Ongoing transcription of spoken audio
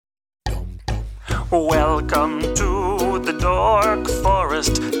Welcome to the Dork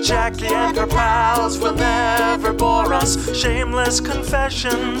Forest. Jackie and her pals will never bore us. Shameless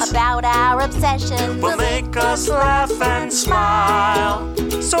confessions about our obsession will make us laugh and smile.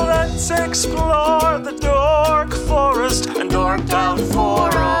 So let's explore the Dork Forest and dork out for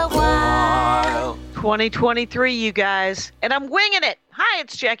a while. 2023, you guys, and I'm winging it. Hi,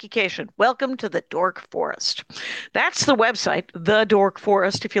 it's Jackie Cation. Welcome to the Dork Forest. That's the website, The Dork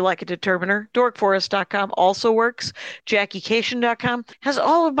Forest, if you like a determiner. Dorkforest.com also works. JackieCation.com has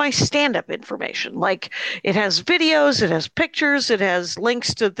all of my stand-up information. Like, it has videos, it has pictures, it has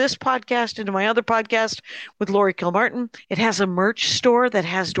links to this podcast and to my other podcast with Lori Kilmartin. It has a merch store that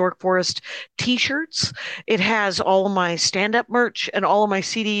has Dork Forest t-shirts. It has all of my stand-up merch and all of my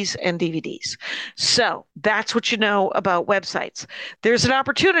CDs and DVDs. So that's what you know about websites. There's an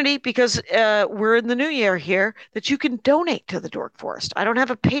opportunity because we're in the new year here that you can donate to the Dork Forest. I don't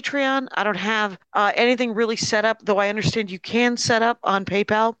have a Patreon. I don't have anything really set up, though I understand you can set up on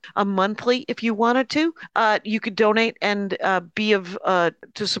PayPal a monthly if you wanted to. You could donate and be of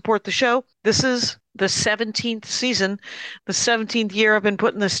to support the show. This is the 17th season, the 17th year I've been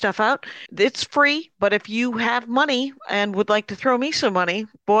putting this stuff out. It's free, but if you have money and would like to throw me some money,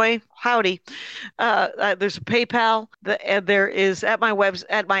 boy, howdy. There's a PayPal. There is at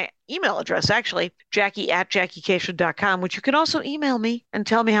my email address, actually, Jackie@JackieCation.com, which you can also email me and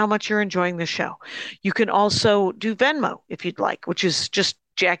tell me how much you're enjoying the show. You can also do Venmo if you'd like, which is just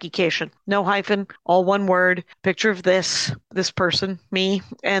Jackie Cation, no hyphen, all one word, picture of this person, me,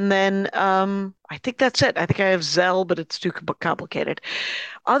 and then I think that's it. I think I have Zelle, but it's too complicated.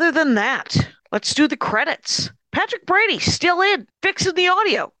 Other than that, let's do the credits. Patrick Brady, still in, fixing the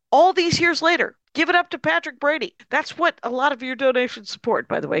audio, all these years later. Give it up to Patrick Brady. That's what a lot of your donations support,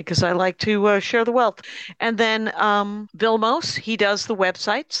 by the way, because I like to share the wealth. And then Bill Mose, he does the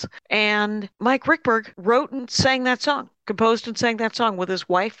websites. And Mike Rickberg wrote and sang that song, composed and sang that song with his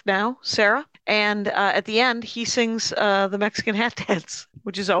wife now, Sarah. And at the end, he sings the Mexican hat dance,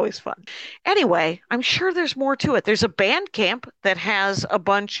 which is always fun. Anyway, I'm sure there's more to it. There's a Bandcamp that has a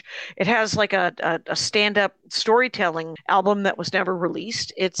bunch. It has like a stand-up storytelling album that was never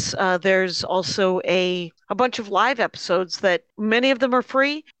released. There's also a bunch of live episodes that many of them are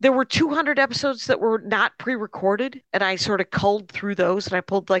free. There were 200 episodes that were not pre-recorded, and I sort of culled through those, and I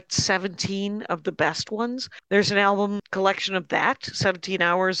pulled like 17 of the best ones. There's an album collection of that, 17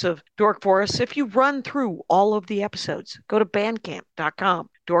 hours of Dork Forest. If you run through all of the episodes, go to bandcamp.com,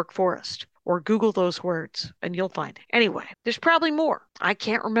 Dork Forest, or Google those words, and you'll find it. Anyway, there's probably more. I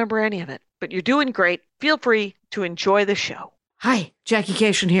can't remember any of it, but you're doing great. Feel free to enjoy the show. Hi, Jackie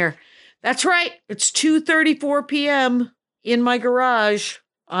Cation here. That's right. It's 2:34 p.m. in my garage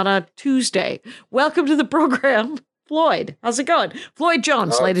on a Tuesday. Welcome to the program, Floyd. How's it going? Floyd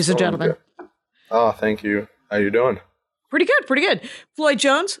Jones, ladies and gentlemen. Good. Oh, thank you. How you doing? Pretty good, pretty good. Floyd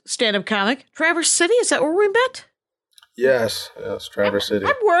Jones, stand-up comic. Traverse City, is that where we met? Yes, Traverse City.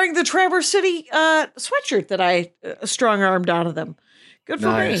 I'm wearing the Traverse City sweatshirt that I strong-armed out of them. Good for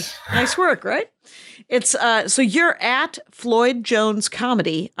me. Nice work, right? It's so you're at Floyd Jones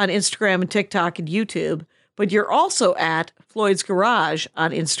Comedy on Instagram and TikTok and YouTube, but you're also at Floyd's Garage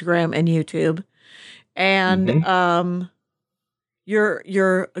on Instagram and YouTube. And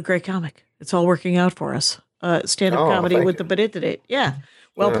you're a great comic. It's all working out for us. Stand-up comedy with the Badit. Yeah.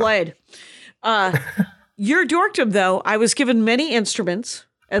 Well played. Your dorkdom, though, I was given many instruments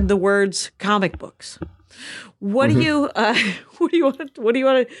and the words comic books. What do you want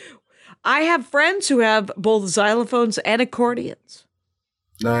to, I have friends who have both xylophones and accordions.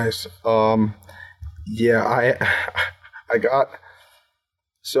 Nice. Yeah, I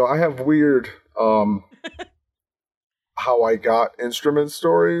have weird, how I got instrument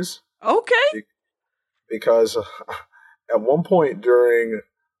stories. Okay. Because at one point during,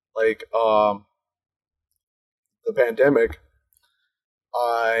 like, the pandemic,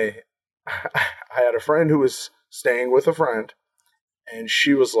 I had a friend who was staying with a friend, and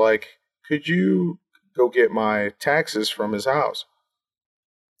she was like, could you go get my taxes from his house?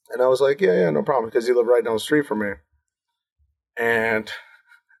 And I was like, yeah, no problem, because he lived right down the street from me. And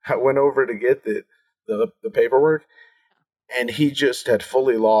I went over to get the paperwork, and he just had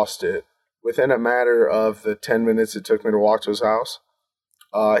fully lost it within a matter of the 10 minutes it took me to walk to his house.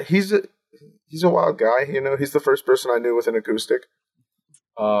 He's a wild guy, you know. He's the first person I knew with an acoustic.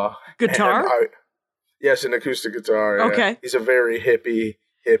 Guitar? Yes, an acoustic guitar. Yeah. Okay. He's a very hippie.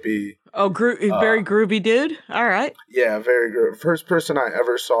 Oh, very groovy dude? All right. Yeah, very groovy. First person I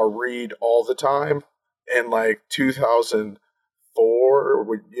ever saw read all the time in like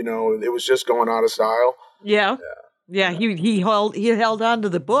 2004. You know, it was just going out of style. Yeah. He held on to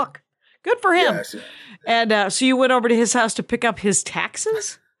the book. Good for him. Yes. And so you went over to his house to pick up his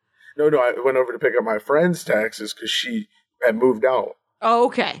taxes? No, I went over to pick up my friend's taxes because she had moved out. Oh,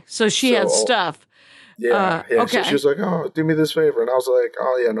 okay. So she had stuff. Yeah. Okay. So she was like, oh, do me this favor. And I was like,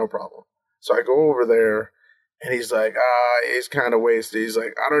 oh, yeah, no problem. So I go over there, and he's like, he's kind of wasted. He's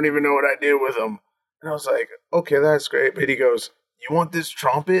like, I don't even know what I did with him. And I was like, okay, that's great. But he goes, you want this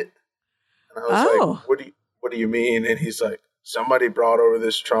trumpet? And I was like, what do you mean? And he's like, somebody brought over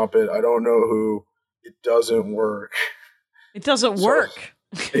this trumpet. I don't know who. It doesn't work. It doesn't work.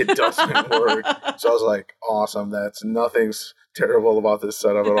 It doesn't work. So I was like, awesome. Nothing's terrible about this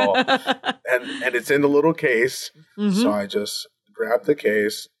setup at all. And it's in the little case. Mm-hmm. So I just grabbed the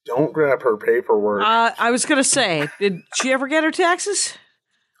case. Don't grab her paperwork. I was going to say, did she ever get her taxes?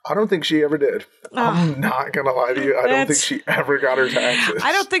 I don't think she ever did. I'm not going to lie to you. I don't think she ever got her taxes.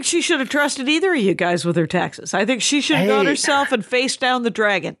 I don't think she should have trusted either of you guys with her taxes. I think she should have gone herself and faced down the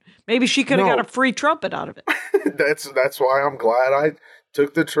dragon. Maybe she could have got a free trumpet out of it. That's why I'm glad I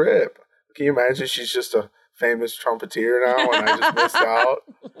took the trip. Can you imagine? She's just a famous trumpeter now, and I just missed out.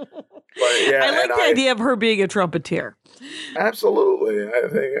 But yeah, I like the idea of her being a trumpeter. Absolutely. I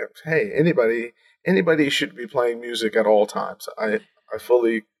think, hey, anybody should be playing music at all times. I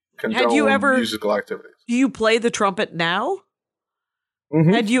fully condone musical activities. Do you play the trumpet now?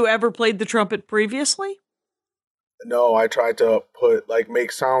 Mm-hmm. Had you ever played the trumpet previously? No, I tried to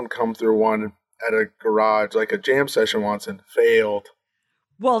make sound come through one at a garage, like a jam session once, and failed.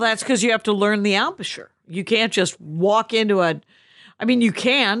 Well, that's because you have to learn the embouchure. You can't just walk into you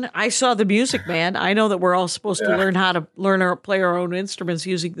can. I saw The Music Man. I know that we're all supposed to learn how to play our own instruments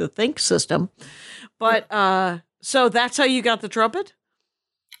using the Think system. But, so that's how you got the trumpet?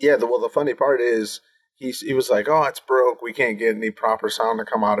 Yeah, the funny part is he was like, oh, it's broke. We can't get any proper sound to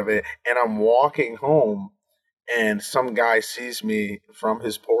come out of it. And I'm walking home, and some guy sees me from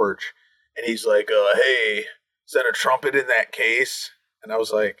his porch, and he's like, hey, is that a trumpet in that case? And I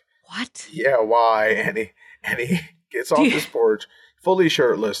was like, what? Yeah, why? And he gets off his porch, fully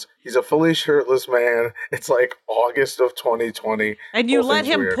shirtless. He's a fully shirtless man. It's like August of 2020. And you let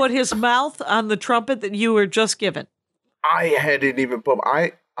him put his mouth on the trumpet that you were just given. I hadn't even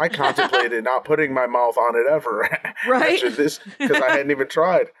I contemplated not putting my mouth on it ever. Right? After this, because I hadn't even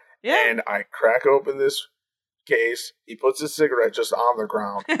tried. Yeah. And I crack open this case. He puts his cigarette just on the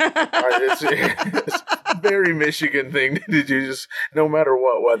ground. It's a very Michigan thing to do. Just no matter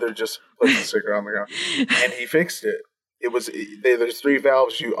what weather, just put the cigarette on the ground. And he fixed it. There's 3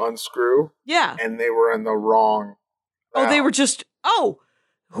 valves you unscrew. Yeah. And they were in the wrong valve. They were just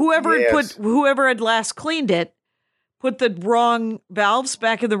whoever had last cleaned it put the wrong valves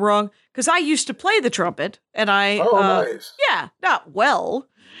back in the wrong, because I used to play the trumpet, and nice. Yeah, not well.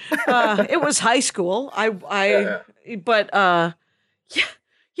 It was high school. There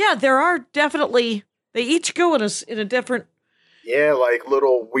are definitely, they each go in a different. Yeah, like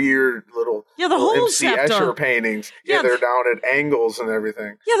little weird the holes MC Escher paintings. Yeah, they're down at angles and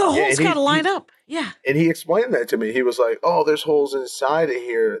everything. Yeah, the holes got to line up. Yeah. And he explained that to me. He was like, oh, there's holes inside of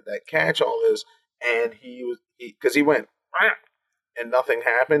here that catch all this. And because he went, and nothing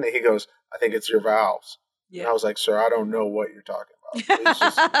happened. And he goes, I think it's your valves. Yeah. And I was like, sir, I don't know what you're talking about. Please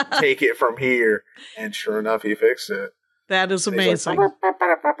just take it from here. And sure enough, he fixed it. That is amazing. Like,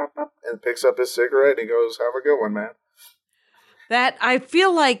 and picks up his cigarette and he goes, have a good one, man. That, I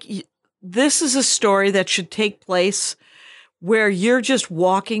feel like this is a story that should take place where you're just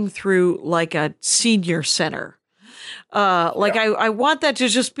walking through like a senior center. I want that to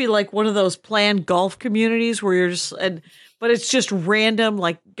just be like one of those planned golf communities where you're just, but it's just random,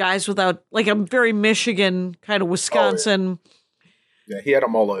 like guys without, like a very Michigan kind of Wisconsin. Oh, yeah, he had a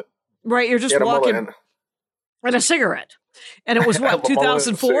mullet. Right, you're just walking and a cigarette. And it was what,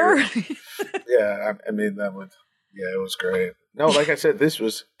 2004? Yeah, I mean, it was great. No, like I said, this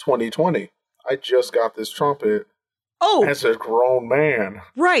was 2020. I just got this trumpet as a grown man.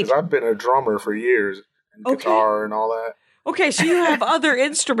 Right. Because I've been a drummer for years. And guitar and all that. Okay, so you have other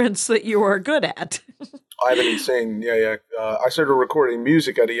instruments that you are good at. I didn't sing. Yeah. I started recording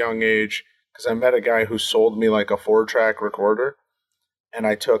music at a young age because I met a guy who sold me like a 4-track recorder. And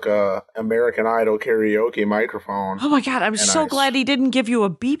I took a American Idol karaoke microphone. Oh my God, I'm so glad he didn't give you a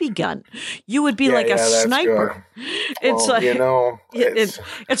BB gun. You would be like a sniper. It's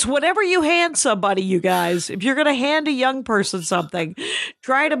it's whatever you hand somebody, you guys. If you're going to hand a young person something,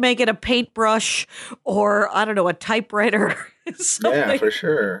 try to make it a paintbrush or, I don't know, a typewriter. Yeah, for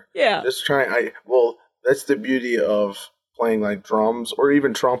sure. Yeah. Just that's the beauty of playing like drums or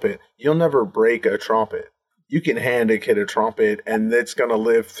even trumpet. You'll never break a trumpet. You can hand a kid a trumpet and it's going to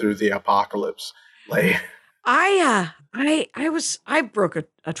live through the apocalypse. Like, I broke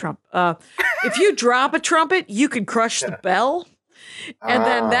a trumpet. If you drop a trumpet, you can crush the bell, and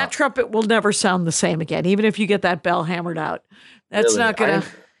then that trumpet will never sound the same again, even if you get that bell hammered out. That's Really? not gonna.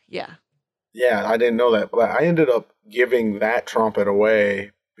 Yeah. Yeah, I didn't know that, but I ended up giving that trumpet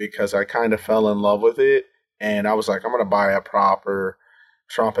away because I kind of fell in love with it, and I was like, I'm gonna buy a proper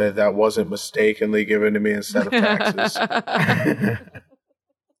trumpet that wasn't mistakenly given to me instead of taxes.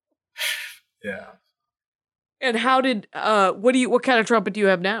 Yeah. And how did what kind of trumpet do you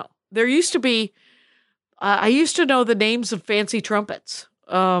have now? There used to be I used to know the names of fancy trumpets.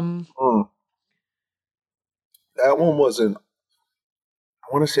 That one wasn't.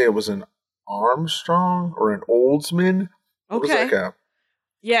 I want to say it was an Armstrong or an Oldsman. What was that guy?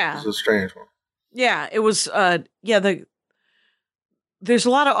 Yeah. It was a strange one. Yeah, it was there's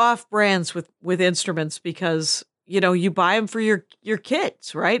a lot of off brands with instruments because you buy them for your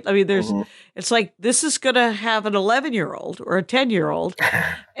kids, right? I mean, it's like this is going to have an 11-year-old or a 10-year-old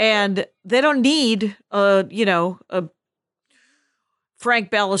and they don't need a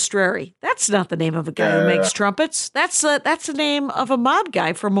Frank Balistreri. That's not the name of a guy who makes trumpets. That's the name of a mod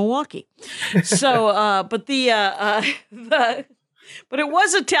guy from Milwaukee. So, but but it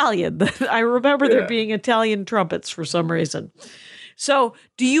was Italian. I remember there being Italian trumpets for some reason. So,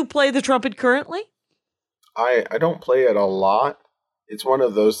 do you play the trumpet currently? I don't play it a lot. It's one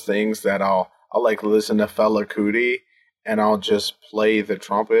of those things that I'll like listen to Fela Kuti and I'll just play the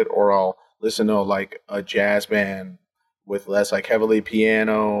trumpet, or I'll listen to like a jazz band with less like heavily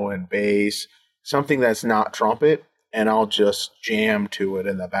piano and bass, something that's not trumpet, and I'll just jam to it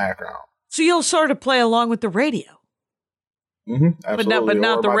in the background. So you'll sort of play along with the radio. Absolutely. But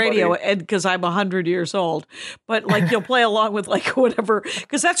not the radio, and because I'm 100 years old. But like you'll play along with like whatever,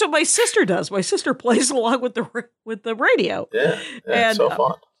 because that's what my sister does. My sister plays along with the radio. Yeah, and, so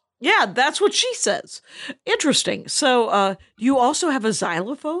fun. Yeah, that's what she says. Interesting. So, do you also have a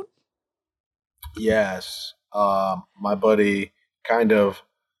xylophone? Yes. My buddy kind of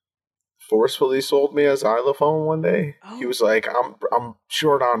forcefully sold me a xylophone one day. Oh. He was like, "I'm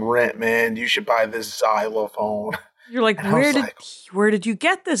short on rent, man. You should buy this xylophone." You're like, where did you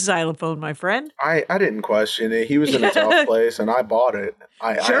get this xylophone, my friend? I didn't question it. He was in a tough place, and I bought it.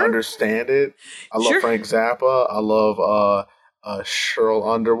 I understand it. I love Frank Zappa. I love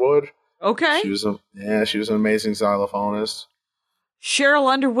Cheryl Underwood. Okay. She was an amazing xylophonist.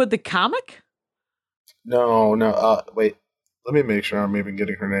 Cheryl Underwood, the comic? No. Wait. Let me make sure I'm even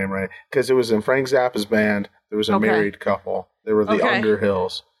getting her name right. Because it was in Frank Zappa's band. There was a married couple. They were the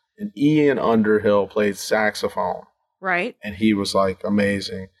Underhills. And Ian Underhill played saxophone. Right. And he was like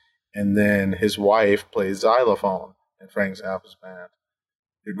amazing. And then his wife played xylophone in Frank Zappa's band.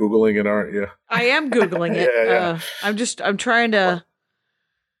 You're Googling it, aren't you? I am Googling it. Yeah. I'm trying to.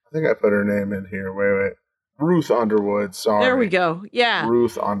 I think I put her name in here. Wait. Ruth Underwood. Sorry. There we go. Yeah.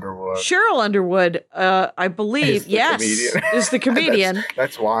 Ruth Underwood. Cheryl Underwood, I believe, is the comedian.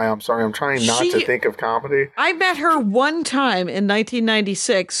 That's why. I'm sorry. I'm trying not to think of comedy. I met her one time in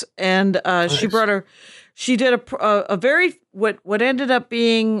 1996, and nice. She did a very what ended up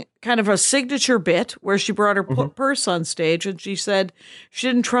being kind of a signature bit where she brought her purse on stage, and she said she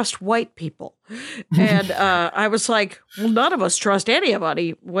didn't trust white people. And I was like, well, none of us trust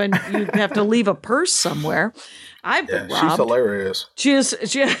anybody when you have to leave a purse somewhere. I've been robbed. She's hilarious. She is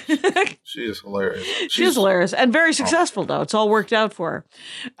hilarious. She's hilarious and very successful, though. It's all worked out for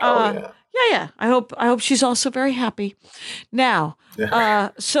her. Yeah. I hope she's also very happy. Now,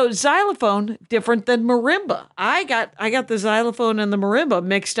 so xylophone different than marimba. I got the xylophone and the marimba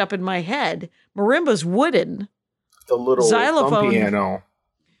mixed up in my head. Marimba's wooden. The little xylophone piano.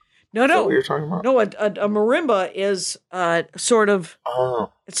 No. Is that what you're talking about? No, a marimba is sort of.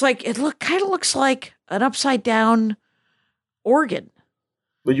 Oh. It's like kind of looks like an upside down organ.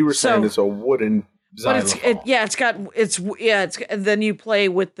 But you were saying it's a wooden xylophone. But and then you play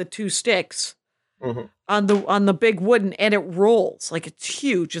with the two sticks on the big wooden, and it rolls like it's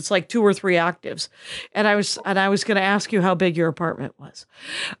huge. It's like 2 or 3 octaves. And I was going to ask you how big your apartment was.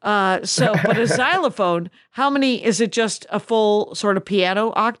 But a xylophone, how many is it? Just a full sort of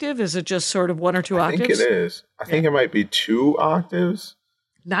piano octave? Is it just sort of 1 or 2 octaves? I think it is. I think it might be 2 octaves.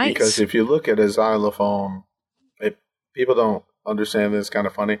 Nice. Because if you look at a xylophone, people don't understand this. It's kind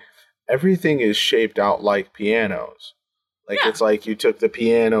of funny. Everything is shaped out like pianos. It's like you took the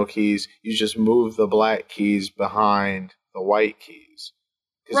piano keys, you just moved the black keys behind the white keys.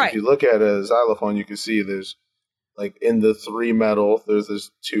 Because if you look at a xylophone, you can see there's, like, in the 3 metal, there's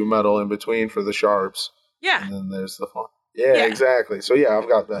this 2 metal in between for the sharps. Yeah. And then there's the phone. Yeah, exactly. So, I've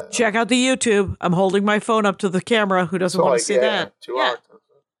got that. Check out the YouTube. I'm holding my phone up to the camera. Who doesn't want to see that? 2 octaves.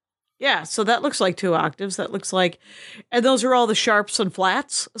 Yeah, so that looks like 2 octaves. That looks like, and those are all the sharps and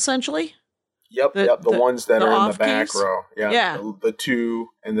flats, essentially. Yep, the ones that are in the back keys? row. Yeah, Yeah. The 2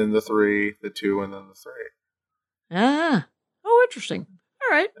 and then the 3, the 2 and then the 3. Ah, oh, interesting.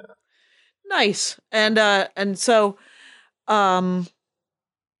 All right, Yeah. nice. And so, all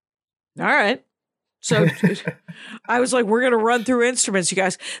right. So I was like, we're going to run through instruments, you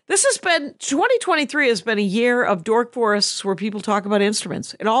guys. 2023 has been a year of dork forests where people talk about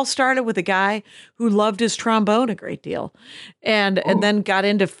instruments. It all started with a guy who loved his trombone a great deal and then got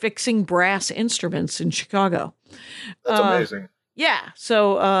into fixing brass instruments in Chicago. That's amazing. Yeah.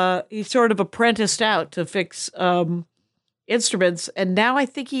 So he sort of apprenticed out to fix instruments. And now I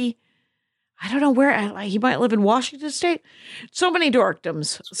think I don't know where he might live in Washington State. So many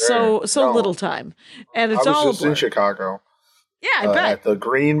dorkdoms, so little time, and it's I was all just in Chicago. Yeah, I bet at the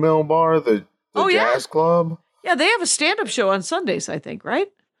Green Mill Bar, the jazz club. Yeah, they have a stand-up show on Sundays, I think, right?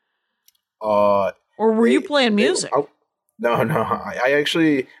 Or were you playing music? No. I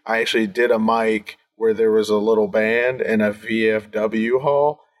actually did a mic where there was a little band in a VFW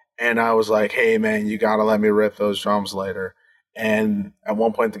hall, and I was like, "Hey, man, you gotta let me rip those drums later." And at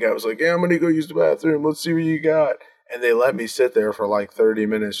one point, the guy was like, "Yeah, I'm going to go use the bathroom. Let's see what you got." And they let me sit there for like 30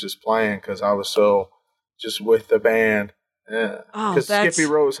 minutes just playing because I was so just with the band. Yeah. Because Skippy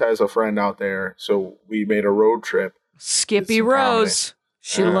Rose has a friend out there. So we made a road trip. Skippy Rose. Comedy.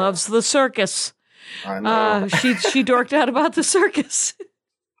 She loves the circus. I know. She dorked out about the circus.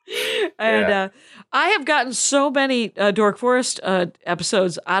 And I have gotten so many Dork Forest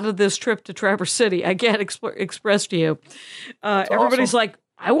episodes out of this trip to Traverse City. I can't express to you. Everybody's awesome. Like,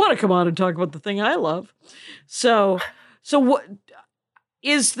 I want to come on and talk about the thing I love. So what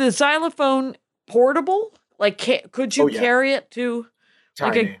is the xylophone portable? Like, could you carry it to?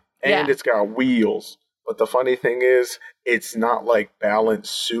 Tiny. And it's got wheels. But the funny thing is, it's not like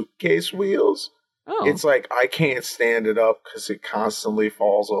balanced suitcase wheels. Oh. It's like I can't stand it up because it constantly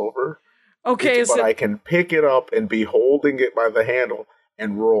falls over. Okay, but I can pick it up and be holding it by the handle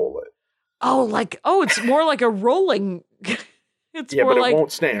and roll it. It's more like a rolling. It's more but it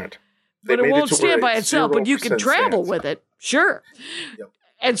won't stand. But it won't stand by itself, but you can travel with it. Sure. Yep.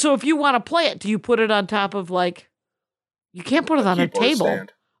 And so if you want to play it, do you put it on top of you can't put it on a table,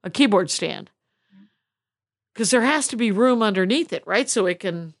 a keyboard stand. Because there has to be room underneath it, right? So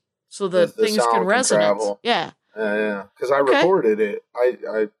the things can resonate. Yeah. Yeah. Because I recorded it.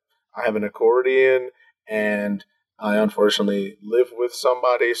 I have an accordion, and I unfortunately live with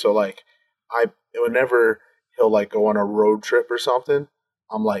somebody. So whenever he'll go on a road trip or something,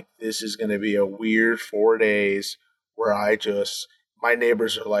 I'm like, this is going to be a weird 4 days where my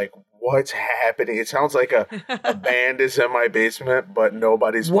neighbors are like, what's happening? It sounds like a band is in my basement, but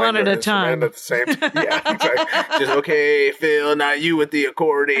nobody's one playing at a time at the same time. Yeah, exactly. Just, okay, Phil, not you with the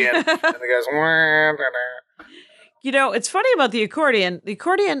accordion. And the guy's, wah, da, da. It's funny about the accordion. The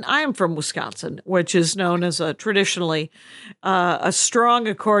accordion, I am from Wisconsin, which is known as traditionally a strong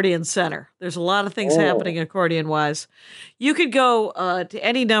accordion center. There's a lot of things happening accordion-wise. You could go to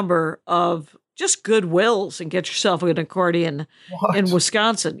any number of just Goodwills and get yourself an accordion in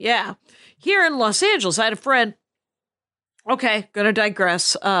Wisconsin. Yeah. Here in Los Angeles, I had a friend. Okay, going to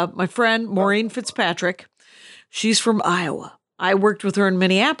digress. My friend, Maureen Fitzpatrick, she's from Iowa. I worked with her in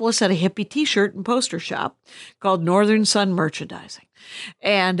Minneapolis at a hippie t-shirt and poster shop called Northern Sun Merchandising.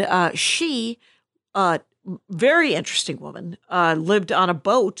 And she, very interesting woman, lived on a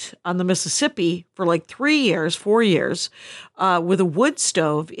boat on the Mississippi for 4 years, with a wood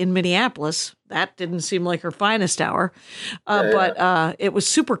stove in Minneapolis. That didn't seem like her finest hour, but it was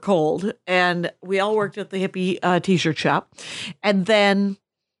super cold. And we all worked at the hippie t-shirt shop. And then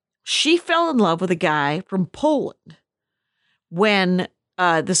she fell in love with a guy from Poland. When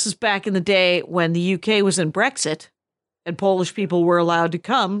this is back in the day when the UK was in Brexit and Polish people were allowed to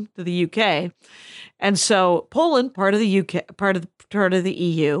come to the UK. And so Poland, part of the UK, part of the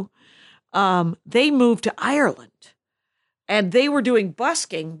EU, they moved to Ireland, and they were doing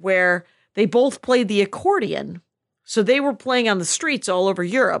busking where they both played the accordion. So they were playing on the streets all over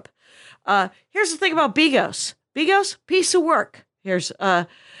Europe. Here's the thing about Bigos. Bigos, piece of work. Here's,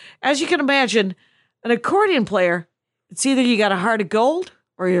 as you can imagine, an accordion player, it's either you got a heart of gold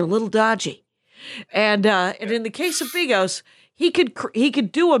or you're a little dodgy. And in the case of Bigos, he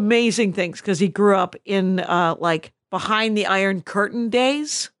could do amazing things because he grew up in behind the Iron Curtain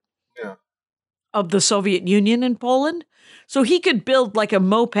days of the Soviet Union in Poland. So he could build a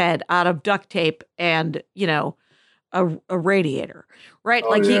moped out of duct tape and, a radiator, right?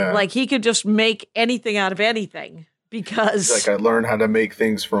 He could just make anything out of anything because I learned how to make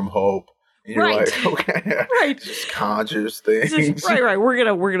things from hope. And you're like, okay, right, just conjures things. right.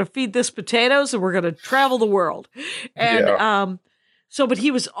 We're gonna feed this potatoes, and we're gonna travel the world. And so, but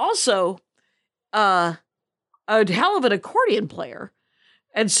he was also a hell of an accordion player,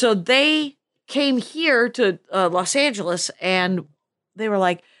 and so they came here to Los Angeles, and they were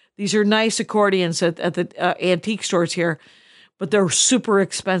like, these are nice accordions at the antique stores here, but they're super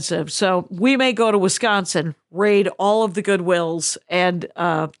expensive. So we may go to Wisconsin, raid all of the Goodwills and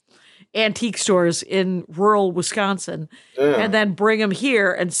antique stores in rural Wisconsin, and then bring them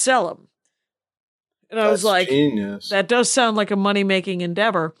here and sell them. And I was like, genius. That does sound like a money-making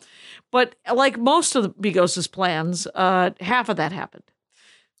endeavor. But like most of the Bigos' plans, half of that happened.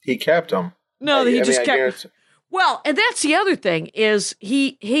 He kept them. No, he just kept. Well, and that's the other thing is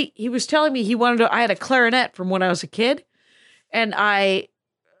he was telling me he wanted to. I had a clarinet from when I was a kid, and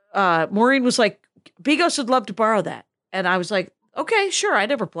Maureen was like, Bigos would love to borrow that, and I was like, okay, sure, I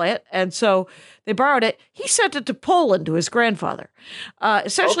never play it, and so they borrowed it. He sent it to Poland to his grandfather.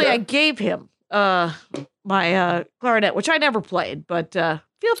 Essentially, I gave him my clarinet, which I never played, but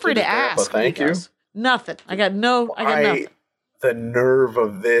feel free to ask. Thank you. Nothing. I got nothing. The nerve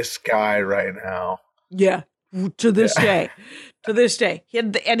of this guy right now. Yeah. To this day.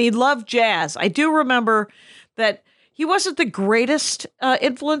 And he loved jazz. I do remember that he wasn't the greatest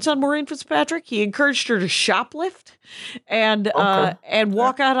influence on Maureen Fitzpatrick. He encouraged her to shoplift and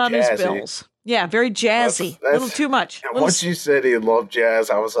walk out on his bills. Yeah, very jazzy. A little too much. Once you said he loved jazz,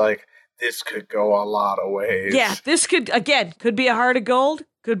 I was like, this could go a lot of ways. Yeah, this could be a heart of gold.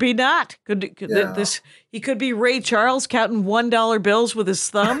 Could be not. He could be Ray Charles counting $1 bills with his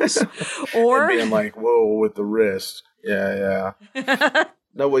thumbs, or and being like, "Whoa," with the wrist. Yeah.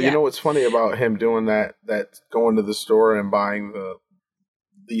 No, well, you know what's funny about him doing that? That going to the store and buying the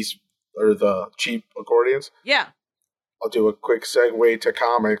cheap accordions. Yeah. I'll do a quick segue to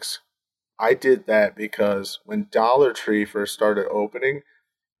comics. I did that because when Dollar Tree first started opening,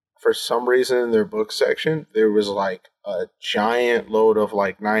 for some reason in their book section, there was like a giant load of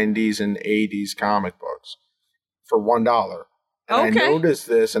like 90s and 80s comic books for $1. And I noticed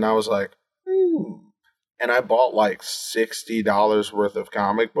this and I was like, and I bought like $60 worth of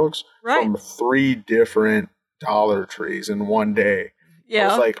comic books from 3 different Dollar Trees in one day. Yeah. I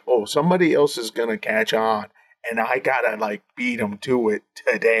was like, oh, somebody else is going to catch on and I got to like beat them to it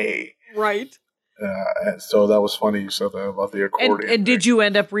today. Right. So that was funny you said that about the accordion. And did you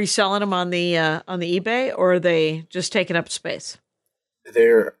end up reselling them on the eBay, or are they just taking up space?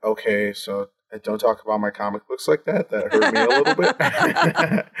 They're okay. So don't talk about my comic books like that. That hurt me a little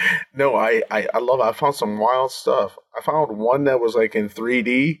bit. No, I love it. I found some wild stuff. I found one that was like in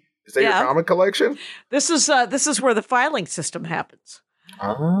 3D. Is that your comic collection? This is where the filing system happens.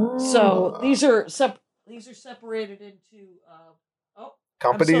 Oh. So these are separated into.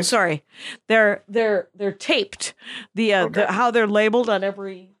 Companies? I'm so sorry. They're taped. The how they're labeled on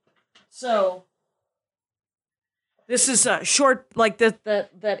every. So this is a short, like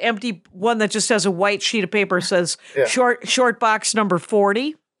that empty one that just has a white sheet of paper says short box number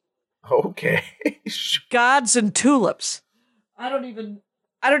 40. Okay. Gods and Tulips. I don't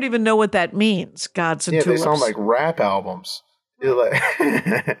even know what that means. Gods and Tulips. Yeah, they sound like rap albums. You're like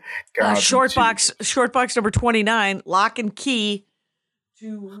short box number 29. Lock and Key.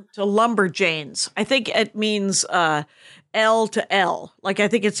 To Lumberjanes. I think it means L to L. Like I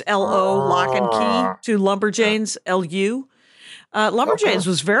think it's LO, lock and key, to Lumberjanes, LU. Lumberjanes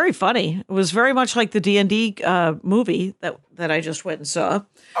was very funny. It was very much like the D&D movie that I just went and saw.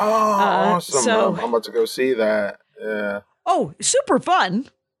 Oh, awesome. So, I'm about to go see that. Yeah. Oh, super fun.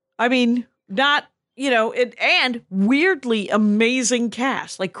 I mean, not, and weirdly amazing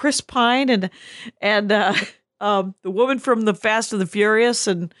cast. Like Chris Pine and the woman from the Fast and the Furious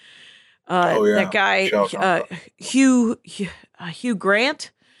and that guy Hugh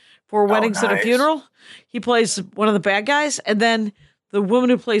Grant for Weddings and a Funeral. He plays one of the bad guys, and then the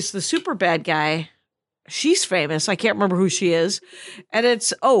woman who plays the super bad guy, she's famous. I can't remember who she is, and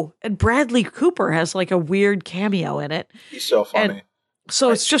and Bradley Cooper has like a weird cameo in it. He's so funny. And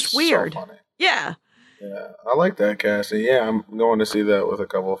so it's just weird. So funny. Yeah. Yeah, I like that cast. And yeah, I'm going to see that with a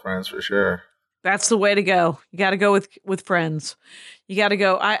couple of friends for sure. That's the way to go. You got to go with friends. You got to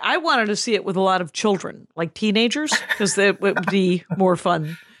go. I wanted to see it with a lot of children, like teenagers, because it would be more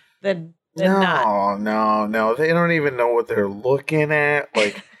fun than not. No. They don't even know what they're looking at.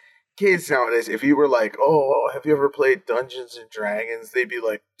 Like kids nowadays, if you were like, oh, have you ever played Dungeons and Dragons? They'd be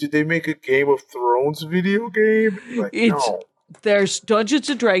like, did they make a Game of Thrones video game? Like, no. There's Dungeons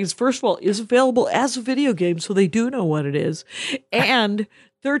and Dragons, first of all, is available as a video game, so they do know what it is. And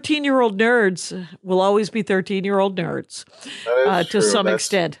 13-year-old nerds will always be 13-year-old nerds to some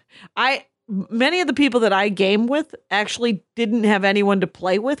extent. I many of the people that I game with actually didn't have anyone to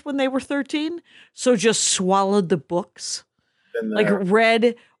play with when they were 13, so just swallowed the books, like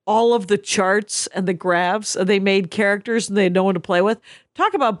read all of the charts and the graphs, and they made characters and they had no one to play with.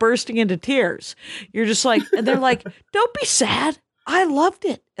 Talk about bursting into tears. You're just like, and they're like, don't be sad. I loved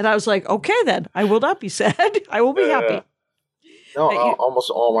it. And I was like, okay, then I will not be sad. I will be happy. No,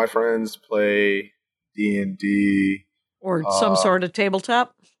 almost all my friends play D&D. Or some sort of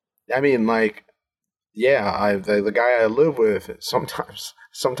tabletop. I mean, like, yeah, the guy I live with, sometimes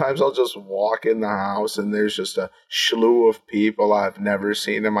I'll just walk in the house and there's just a slew of people I've never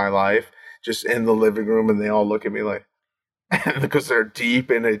seen in my life just in the living room, and they all look at me like, because they're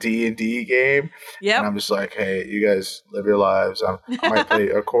deep in a D&D game. Yep. And I'm just like, hey, you guys live your lives. I might play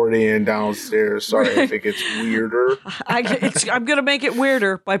accordion downstairs. Sorry if it gets weirder. I'm going to make it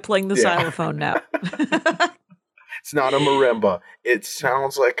weirder by playing the xylophone now. It's not a marimba. It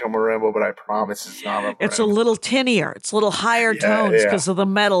sounds like a marimba, but I promise it's not a marimba. It's a little tinnier. It's a little higher tones because of the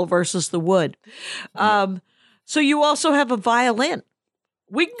metal versus the wood. So you also have a violin.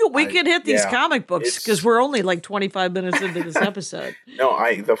 We can hit these comic books because we're only like 25 minutes into this episode. No,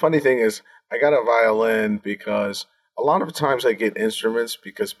 the funny thing is I got a violin because a lot of times I get instruments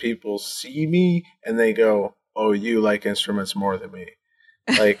because people see me and they go, oh, you like instruments more than me.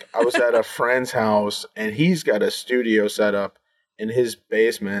 Like, I was at a friend's house, and he's got a studio set up in his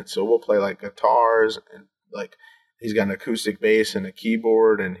basement, so we'll play, like, guitars, and, like, he's got an acoustic bass and a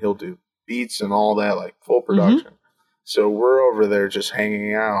keyboard, and he'll do beats and all that, like, full production. Mm-hmm. So we're over there just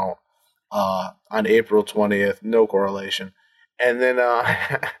hanging out on April 20th, no correlation. And then,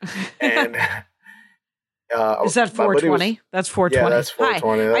 is that 420? That's 420. Yeah, that's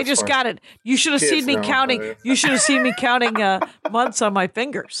 420. Hi, I just got it. You should have seen me counting. You should have seen me counting months on my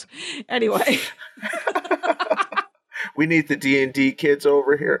fingers. Anyway, we need the D&D kids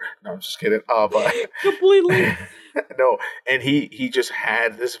over here. No, I'm just kidding. But completely. No, and he just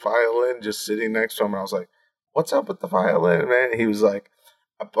had this violin just sitting next to him, and I was like, "What's up with the violin, man?" And he was like,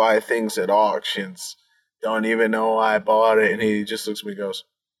 "I buy things at auctions. Don't even know I bought it." And he just looks at me and goes,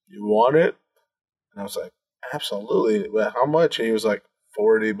 "You want it?" And I was like, absolutely. But how much? And he was like,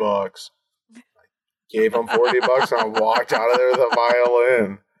 $40. I gave him $40 and I walked out of there with a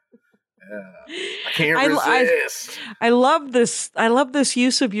violin. Yeah. I can't resist. I love this. I love this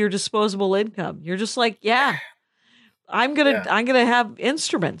use of your disposable income. You're just like, yeah, I'm gonna have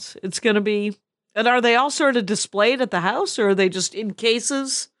instruments. It's gonna be. And are they all sort of displayed at the house, or are they just in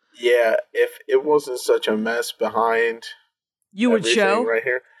cases? Yeah, if it wasn't such a mess behind, you would show right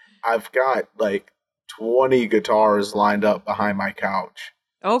here. I've got like 20 guitars lined up behind my couch.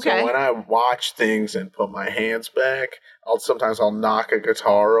 Okay. So when I watch things and put my hands back, sometimes I'll knock a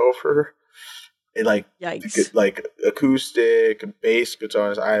guitar over. Yikes. Like acoustic, bass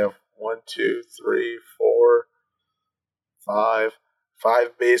guitars. I have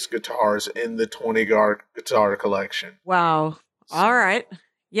 5 bass guitars in the 20 guitar collection. Wow. All right.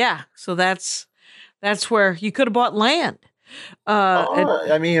 Yeah. So that's where you could have bought land.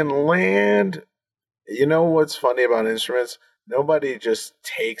 I mean, land. You know what's funny about instruments? Nobody just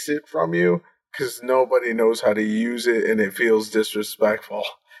takes it from you because nobody knows how to use it, and it feels disrespectful.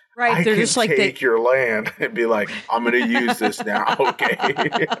 Right? They're just like take your land and be like, "I'm going to use this now." Okay.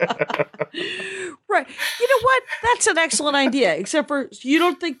 Right. You know what? That's an excellent idea. Except for you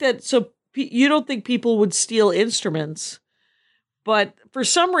don't think that. So you don't think people would steal instruments, but for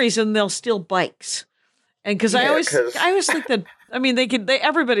some reason they'll steal bikes. And because I always think that, I mean,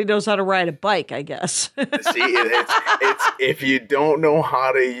 everybody knows how to ride a bike, I guess. See, it's if you don't know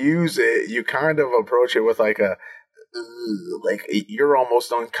how to use it, you kind of approach it with like you're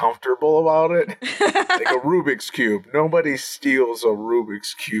almost uncomfortable about it. Like a Rubik's Cube. Nobody steals a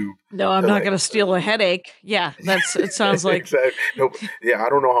Rubik's Cube. No, I'm not going to steal a headache. Yeah, it sounds like. Exactly. No, yeah, I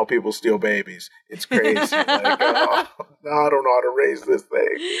don't know how people steal babies. It's crazy. Like, I don't know how to raise this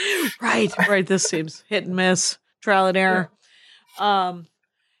thing. Right. This seems hit and miss, trial and error.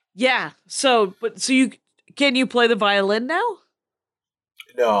 Yeah. So can you play the violin now?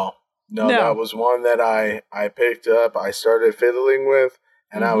 No, that was one that I picked up, I started fiddling with,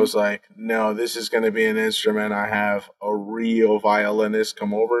 and I was like, no, this is going to be an instrument I have a real violinist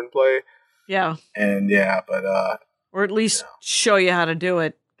come over and play. Yeah. And yeah, but... or at least show you how to do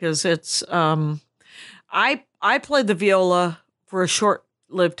it, because it's... I played the viola for a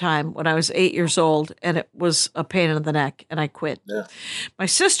short-lived time when I was 8 years old, and it was a pain in the neck, and I quit. Yeah. My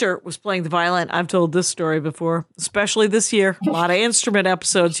sister was playing the violin. I've told this story before, especially this year. A lot of instrument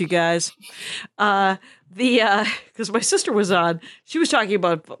episodes, you guys. because my sister was on, she was talking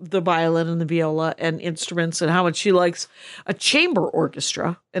about the violin and the viola and instruments and how much she likes a chamber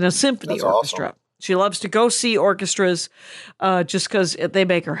orchestra and a symphony That's orchestra. awesome. She loves to go see orchestras just because they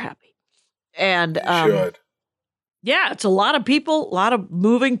make her happy. And You should. yeah, it's a lot of people, a lot of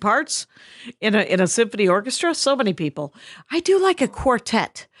moving parts in a symphony orchestra. So many people. I do like a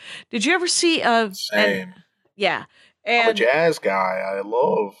quartet. Did you ever see Same. yeah. I'm a And jazz guy. I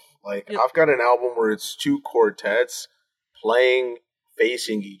love, like, Yeah. I've got an album where it's two quartets playing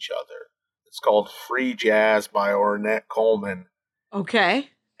facing each other. It's called Free Jazz by Ornette Coleman. okay.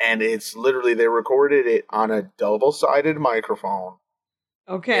 And it's literally, they recorded it on a double-sided microphone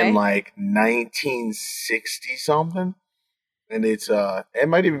Okay. in like 1960 something. And it's, it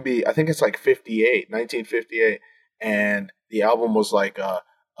might even be, I think it's like 1958. And the album was like a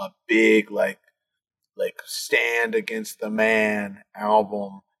big, like Stand Against the Man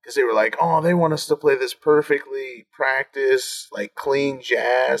album, because they were like, oh, they want us to play this perfectly practiced, like clean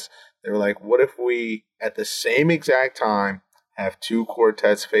jazz. They were like, what if we at the same exact time have two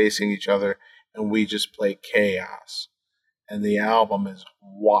quartets facing each other and we just play chaos? And the album is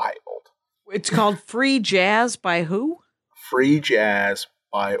wild. It's called Free Jazz by who? Free Jazz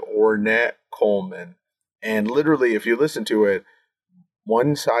by Ornette Coleman. And literally, if you listen to it,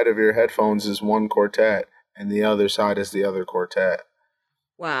 one side of your headphones is one quartet, and the other side is the other quartet.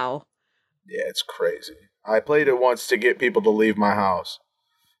 Wow. Yeah, it's crazy. I played it once to get people to leave my house.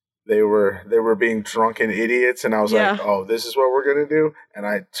 They were being drunken idiots, and I was Yeah. like, "Oh, this is what we're gonna do." And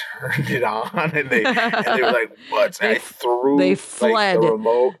I turned it on, and they were like, "What?" And I threw they like, fled. the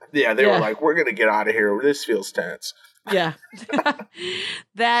remote. Yeah, they Yeah. were like, "We're gonna get out of here. This feels tense." Yeah.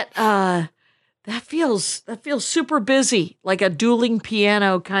 That feels super busy, like a dueling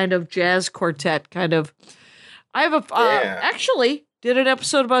piano kind of jazz quartet kind of. I have Yeah. actually did an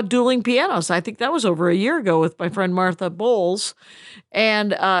episode about dueling pianos. I think that was over a year ago with my friend Martha Bowles,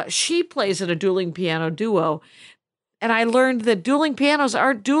 and she plays in a dueling piano duo. And I learned that dueling pianos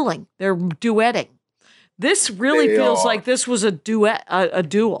aren't dueling; they're duetting. This really They feels are. like this was a duet, a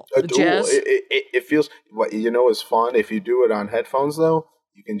duel. A The duel. jazz. It feels, what you know is fun. If you do it on headphones, though,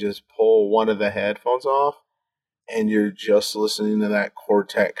 you can just pull one of the headphones off, and you're just listening to that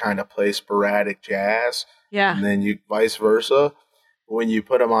quartet kind of play sporadic jazz, Yeah. and then you vice versa. When you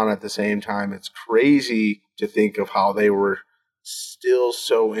put them on at the same time, it's crazy to think of how they were still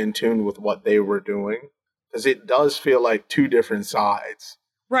so in tune with what they were doing, because it does feel like two different sides.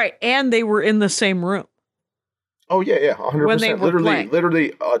 Right. And they were in the same room. Oh yeah, 100%. When they were playing.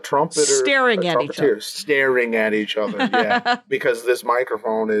 Literally, a trumpeter Staring at each other. staring at each other. Yeah, because this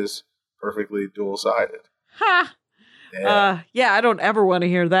microphone is perfectly dual-sided. Ha! Yeah. I don't ever want to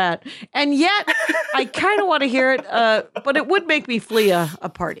hear that. And yet, I kind of want to hear it, but it would make me flee a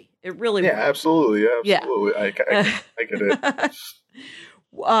party. It really Yeah, would. absolutely. Yeah. Absolutely. I get it.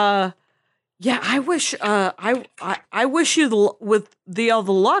 Yeah, I wish I wish you all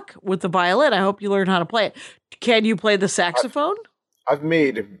the luck with the violin. I hope you learn how to play it. Can you play the saxophone? I've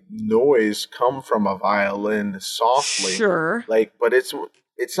made noise come from a violin softly. Sure. But it's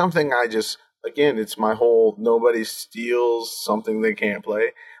something I just, again, it's my whole nobody steals something they can't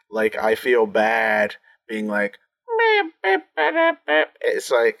play. Like, I feel bad being like, it's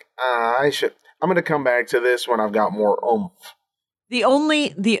like, I'm going to come back to this when I've got more oomph.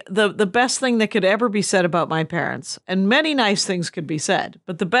 The best thing that could ever be said about my parents, and many nice things could be said,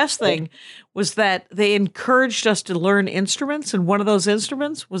 but the best thing was that they encouraged us to learn instruments, and one of those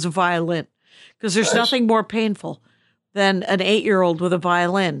instruments was a violin, because there's nothing more painful than an 8-year-old with a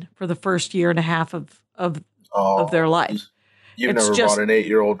violin for the first year and a half of their life. You've It's never just- brought an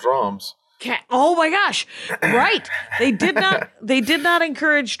 8-year-old drums. Oh my gosh! Right? They did not. They did not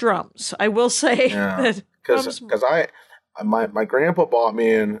encourage drums. I will say that drums. Because my grandpa bought me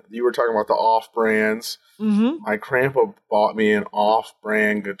you were talking about the off brands. Mm-hmm. My grandpa bought me an off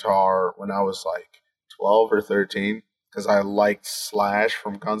brand guitar when I was like 12 or 13 because I liked Slash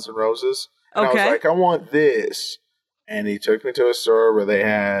from Guns N' Roses. And I was like, I want this. And he took me to a store where they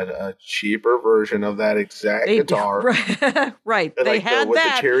had a cheaper version of that exact guitar. Right. And They like had with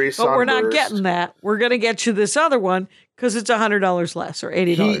that, the cherry but we're not sunburst. getting that. We're going to get you this other one because it's $100 less or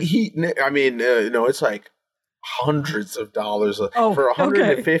 $80. No, it's like hundreds of dollars. Oh, for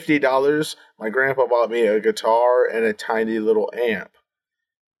okay. $150, my grandpa bought me a guitar and a tiny little amp.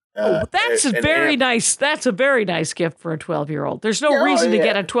 That's a very nice. That's a very nice gift for a 12-year-old. There's no reason to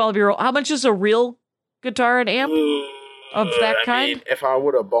get a 12-year-old. How much is a real guitar and amp of that kind? If I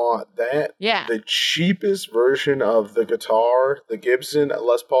would have bought that, the cheapest version of the guitar, the Gibson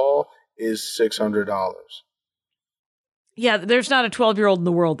Les Paul, is $600. Yeah, there's not a 12-year-old in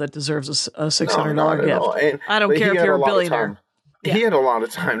the world that deserves a $600 not at all. gift. I don't But care he if had you're a a lot of billionaire. time. Yeah. He had a lot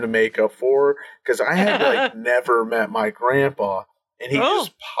of time to make up for, because I had like never met my grandpa, and he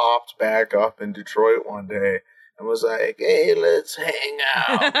just popped back up in Detroit one day and was like, "Hey, let's hang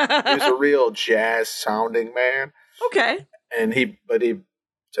out." He was a real jazz sounding man. Okay. And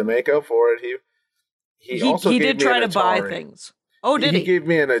to make up for it, he also gave did me try an to buy Atari. things. Oh, did He he? gave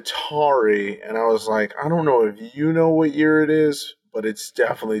me an Atari, and I was like, I don't know if you know what year it is, but it's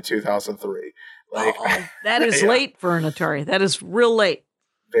definitely 2003. Like, that is late for an Atari. That is real late.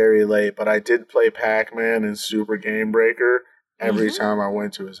 Very late, but I did play Pac-Man and Super Game Breaker every time I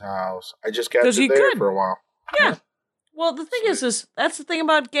went to his house. I just kept it there for a while. Yeah. Well, the thing is that's the thing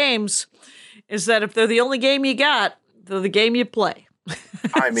about games, is that if they're the only game you got, they're the game you play.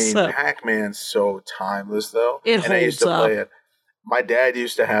 I mean, Pac-Man's so timeless, though. It and I used to holds play it. My dad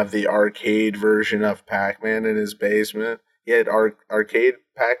used to have the arcade version of Pac-Man in his basement. He had arcade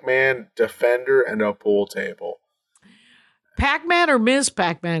Pac-Man, Defender, and a pool table. Pac-Man or Ms.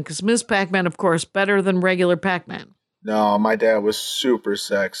 Pac-Man? Because Ms. Pac-Man, of course, better than regular Pac-Man. No, my dad was super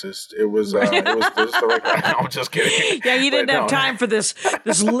sexist. It was the right. I'm just kidding. Yeah, you didn't have time for this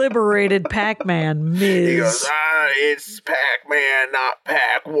liberated Pac-Man, Ms. He goes, it's Pac-Man, not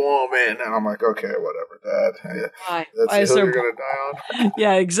Pac-Woman. And I'm like, okay, whatever, Dad. That's the hill you're going to die on.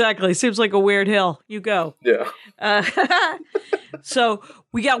 Yeah, exactly. Seems like a weird hill. You go. Yeah. So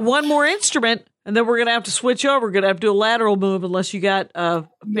we got one more instrument, and then we're going to have to switch over. We're going to have to do a lateral move unless you got a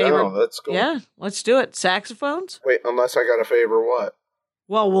favorite. No, that's cool. Yeah, let's do it. Saxophones? Wait, unless I got a favor what?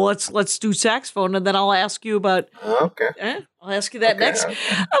 Well, let's do saxophone, and then I'll ask you about. Okay. I'll ask you that next.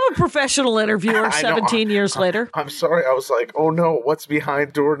 I'm a professional interviewer. 17 years later. I'm sorry. I was like, oh no, what's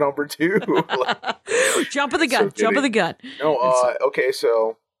behind door number 2? Jump of the gun. Jump of the gun. No. Okay.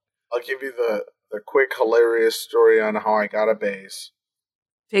 So I'll give you the quick hilarious story on how I got a bass.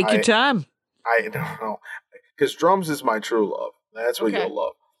 Take your time. I don't know, because drums is my true love. That's what you'll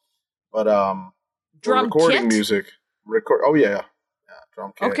love. But drum recording kit? Music. Oh yeah,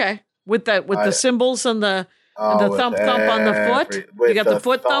 drum kit. Okay, with the cymbals and the thump on the foot. You got the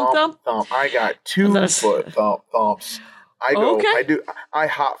foot thump. I got 2 foot thumps. I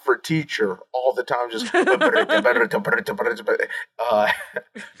hop for teacher all the time. Just but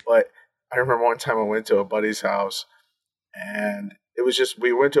I remember one time I went to a buddy's house, and it was just,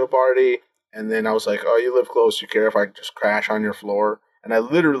 we went to a party, and then I was like, oh, you live close. You care if I just crash on your floor? And I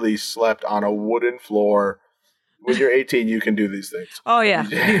literally slept on a wooden floor. When you're 18, you can do these things. Oh, yeah.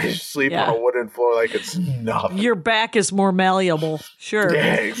 You sleep on a wooden floor like it's nothing. Your back is more malleable. Sure.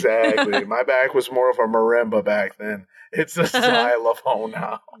 Yeah, exactly. My back was more of a marimba back then. It's a xylophone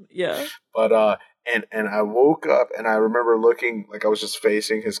now. Yeah. But, and I woke up, and I remember looking, like I was just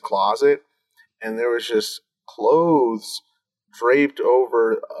facing his closet, and there was just clothes draped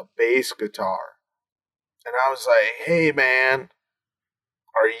over a bass guitar. And I was like, hey, man,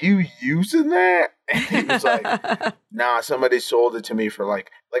 are you using that? And he was like, nah, somebody sold it to me for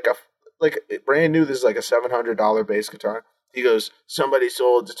like brand new. This is like a $700 bass guitar. He goes, somebody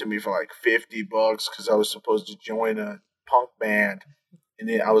sold it to me for like $50 because I was supposed to join a punk band. And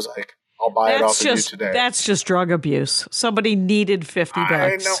then I was like, I'll buy it off of you today. That's just drug abuse. Somebody needed $50.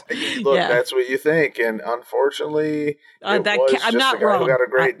 I know. Look, that's what you think, and unfortunately, I'm not wrong. Who got a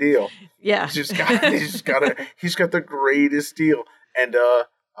great deal? Yeah, he's got the greatest deal, and I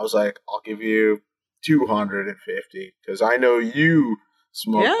was like, I'll give you $250 because I know you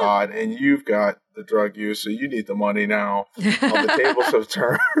smoke pot and you've got the drug use, so you need the money now. All the tables have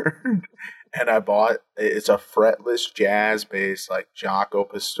turned. And I bought, it's a fretless jazz bass like Jaco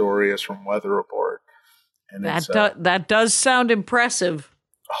Pastorius from Weather Report. And that does sound impressive.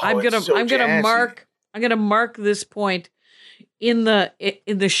 I'm gonna mark this point in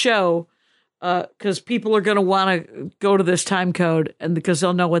the show because people are gonna want to go to this time code, and because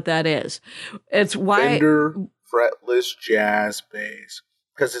they'll know what that is. It's why Fender fretless jazz bass,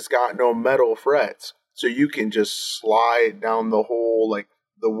 because it's got no metal frets, so you can just slide down the whole like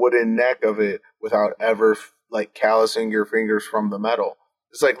the wooden neck of it without ever like callousing your fingers from the metal.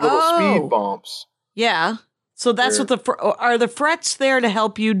 It's like little speed bumps. Yeah. So that's what are the frets there to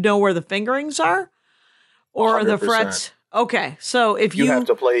help you know where the fingerings are? Or 100%. Are the frets? Okay. So if you have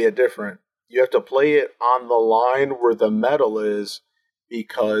to play it different. You have to play it on the line where the metal is,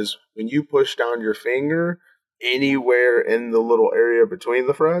 because when you push down your finger anywhere in the little area between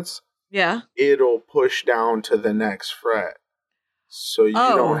the frets, it'll push down to the next fret. So you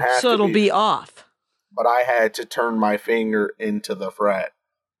don't have to. So it'll be off. But I had to turn my finger into the fret.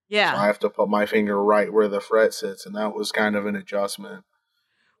 Yeah. So I have to put my finger right where the fret sits, and that was kind of an adjustment.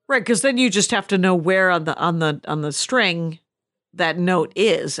 Right, because then you just have to know where on the string that note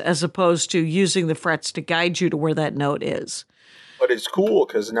is, as opposed to using the frets to guide you to where that note is. But it's cool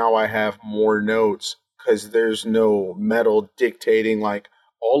because now I have more notes because there's no metal dictating like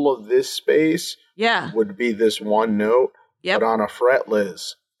all of this space would be this one note. Yep. But on a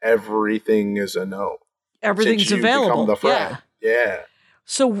fretless, everything is a note. Everything's Since you available. become the fret. Yeah.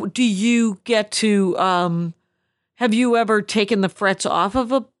 So do you get to, have you ever taken the frets off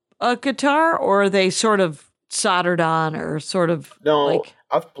of a guitar, or are they sort of soldered on or sort of No,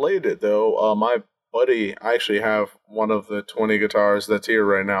 I've played it though. My buddy, I actually have one of the 20 guitars that's here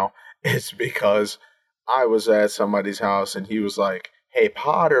right now. It's because I was at somebody's house and he was like, hey,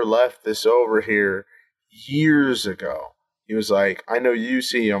 Potter left this over here years ago. He was like, I know you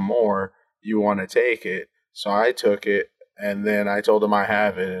see him more. You want to take it. So I took it and then I told him I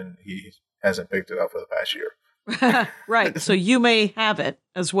have it and he hasn't picked it up for the past year. Right. So you may have it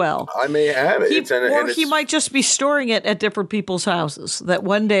as well. I may have it. He might just be storing it at different people's houses that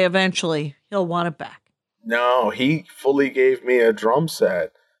one day eventually he'll want it back. No, he fully gave me a drum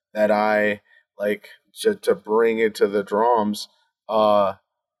set that I like to bring it to the drums. Because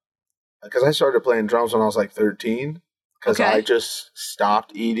I started playing drums when I was like 13. Because I just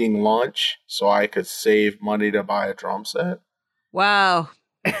stopped eating lunch so I could save money to buy a drum set. Wow.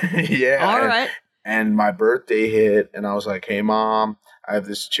 Yeah. All right. And my birthday hit, and I was like, hey, Mom, I have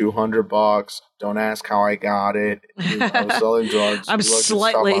this $200. Don't ask how I got it. I was selling drugs. I'm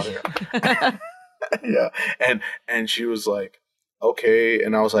slightly. Yeah. And she was like, okay.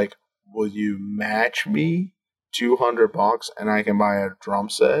 And I was like, will you match me $200 and I can buy a drum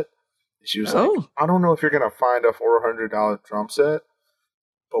set? She was like, I don't know if you're going to find a $400 drum set,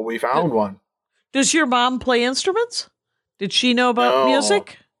 but we found one. Does your mom play instruments? Did she know about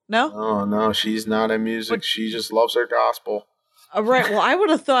music? No? Oh, no, she's not in music. But she just loves her gospel. Right. Well, I would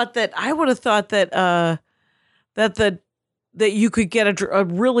have thought that that you could get a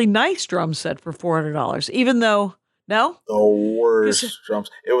really nice drum set for $400, even though, no? The worst drums.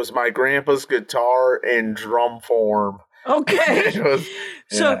 It was my grandpa's guitar in drum form. Okay.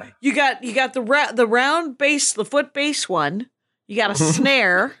 So you got the round bass, the foot bass one. You got a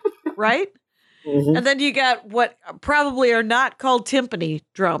snare, right? Mm-hmm. And then you got what probably are not called timpani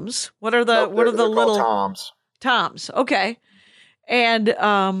drums. What are the little toms? Toms. Okay. And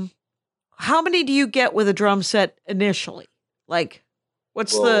how many do you get with a drum set initially? Like,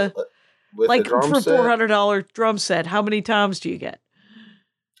 what's for $400 drum set? How many toms do you get?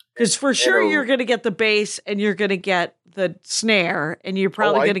 Because for sure you're going to get the bass and you're going to get the snare and you're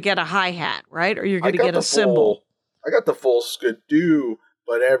probably going to get a hi-hat, right? Or you're going to get a cymbal. I got the full skidoo,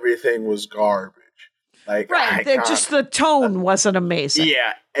 but everything was garbage. Like, right, just the tone wasn't amazing.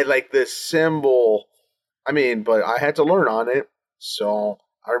 Yeah, and like the cymbal, but I had to learn on it. So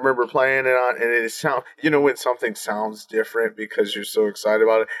I remember playing it on, and it sound, when something sounds different because you're so excited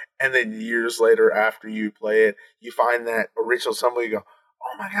about it, and then years later after you play it, you find that original cymbal, you go,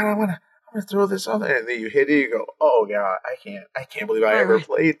 oh my God, I'm gonna throw this on there, and then you hit it, you go, oh God, I can't believe I ever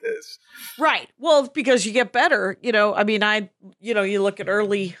played this. Right. Well, because you get better, you look at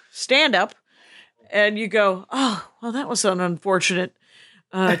early stand-up, and you go, oh, well, that was an unfortunate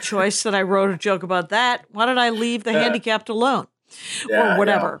choice that I wrote a joke about that. Why did I leave the handicapped alone? Or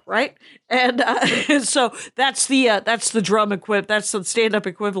whatever, right? And so that's the drum that's the stand-up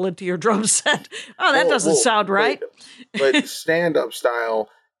equivalent to your drum set. Oh, that doesn't sound right. But stand-up style,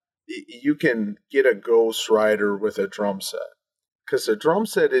 you can get a ghostwriter with a drum set. Because a drum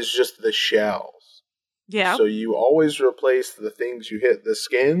set is just the shells. Yeah. So you always replace the things you hit, the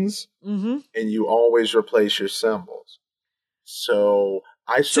skins, and you always replace your cymbals. So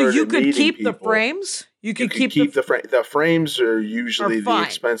I started. So you could keep the frames. You could keep the frame. The frames are usually the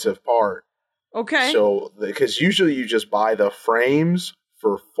expensive part. Okay. So because usually you just buy the frames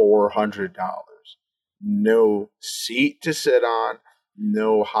for $400. No seat to sit on.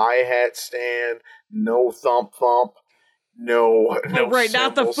 No hi-hat stand. No thump. No, right,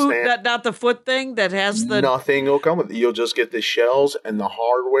 not the foot, not the foot thing that has the nothing will come with it. You'll just get the shells and the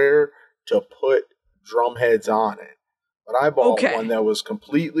hardware to put drum heads on it. But I bought one that was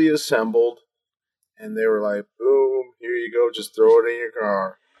completely assembled, and they were like, "Boom, here you go, just throw it in your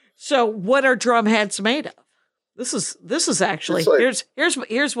car." So, what are drum heads made of? This is actually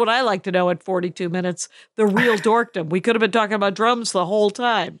here's what I like to know at 42 minutes. The real dorkdom. We could have been talking about drums the whole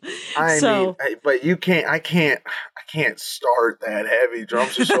time. But you can't. I can't start that heavy.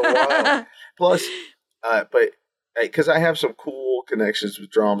 Drums are so wild. Plus, because I have some cool connections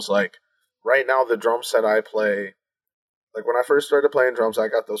with drums. Like right now, the drum set I play. Like when I first started playing drums, I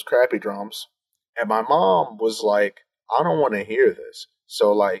got those crappy drums, and my mom was like, "I don't want to hear this."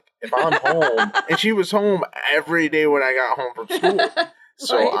 So, like, if I'm home, and she was home every day when I got home from school.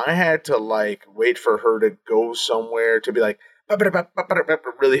 So Right. I had to, like, wait for her to go somewhere to be like,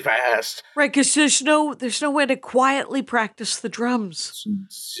 really fast. Right, because there's no way to quietly practice the drums.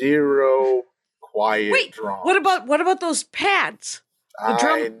 Zero quiet Wait, drums. what about those pads? The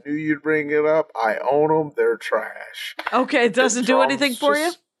drum. I knew you'd bring it up. I own them. They're trash. Okay, it doesn't do anything for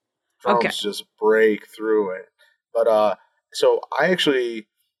you? Drums just break through it. But so I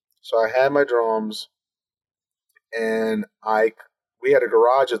had my drums, and we had a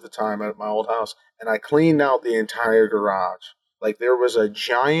garage at the time at my old house, and I cleaned out the entire garage. Like, there was a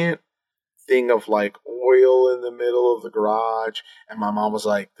giant thing of, like, oil in the middle of the garage, and my mom was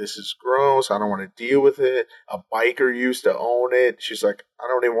like, this is gross, I don't want to deal with it. A biker used to own it. She's like, I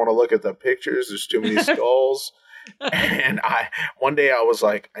don't even want to look at the pictures, there's too many skulls. And one day I was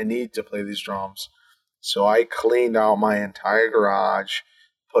like, I need to play these drums. So I cleaned out my entire garage,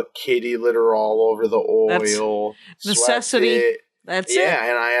 put kitty litter all over the oil. That's necessity. It. That's it.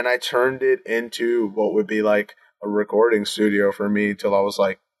 Yeah, and I turned it into what would be like a recording studio for me till I was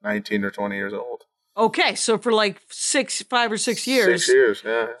like 19 or 20 years old. Okay, so for like 5 or 6 years. 6 years,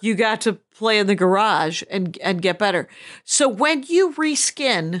 yeah. You got to play in the garage and get better. So when you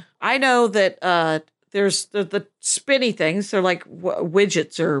reskin, I know that there's the spinny things. They're like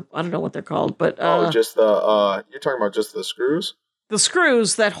widgets, or I don't know what they're called, but just the you're talking about just the screws? The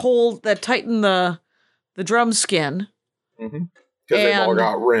screws that tighten the drum skin. Mm-hmm. Because they've all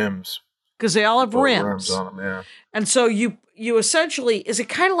got rims. Because they all have rims. Rims on them, yeah. And so you essentially, is it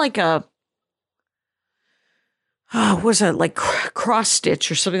kind of like a, what is that, like cross stitch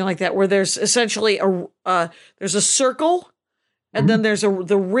or something like that, where there's essentially there's a circle, and then there's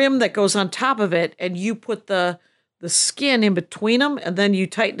the rim that goes on top of it, and you put the skin in between them, and then you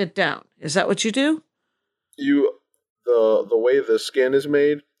tighten it down. Is that what you do? The way the skin is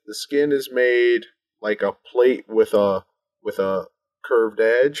made like a plate with a curved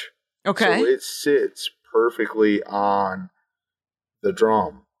edge. Okay. So it sits perfectly on the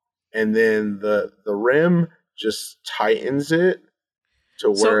drum. And then the rim just tightens it to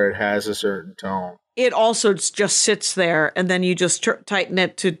where it has a certain tone. It also just sits there, and then you just tighten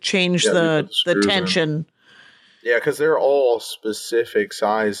it to change the tension. Yeah, because they're all specific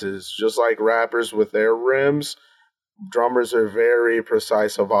sizes. Just like rappers with their rims, drummers are very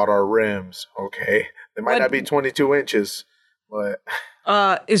precise about our rims, okay? They might not be 22 inches, but...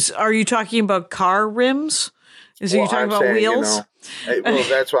 Are you talking about car rims? Are you talking about wheels? Well,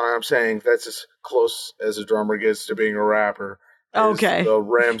 that's why I'm saying that's as close as a drummer gets to being a rapper. Okay. The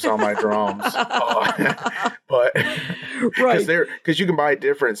rims on my drums. But right. Because you can buy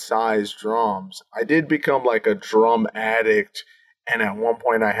different size drums. I did become like a drum addict, and at one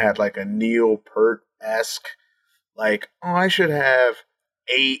point I had like a Neil Peart-esque, like, I should have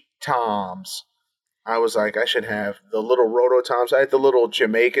 8 toms. I was like, I should have the little roto toms. I had the little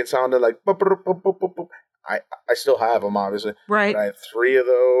Jamaican sounding like, boop, boop, boop, boop, boop, boop. I still have them, obviously. Right. But I had 3 of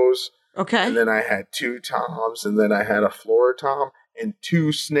those. Okay. And then I had 2 toms, and then I had a floor tom and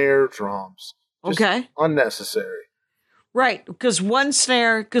 2 snare drums. Just unnecessary. Right, because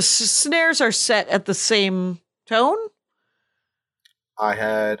snares are set at the same tone. I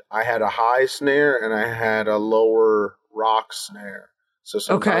had a high snare and I had a lower rock snare. So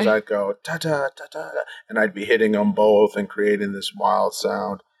sometimes I'd go ta ta ta ta, and I'd be hitting them both and creating this wild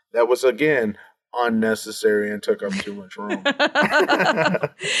sound that was again unnecessary and took up too much room.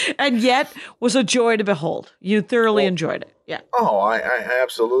 And yet was a joy to behold. You thoroughly enjoyed it. Yeah. Oh, I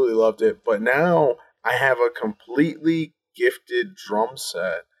absolutely loved it. But now I have a completely gifted drum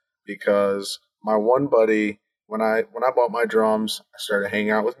set because my one buddy, when I bought my drums, I started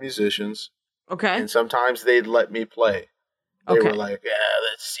hanging out with musicians. Okay. And sometimes they'd let me play. They were like, yeah,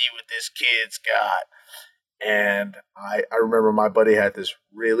 let's see what this kid's got. And I remember my buddy had this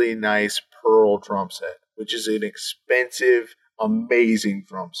really nice pearl drum set, which is an expensive, amazing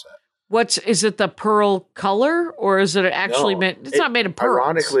drum set. Is it the pearl color, or is it actually it's not made of pearls?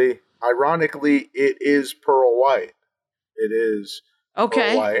 Ironically, it is pearl white. It is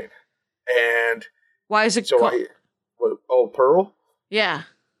pearl white. And why is it called? Pearl? Yeah.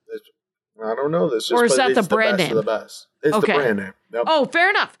 I don't know this. Or is that the brand name? The best. It's the brand name. Yep. Oh,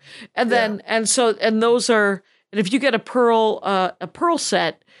 fair enough. And then and those are, and if you get a pearl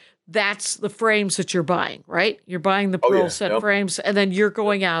set, that's the frames that you're buying, right? You're buying the pearl set frames, and then you're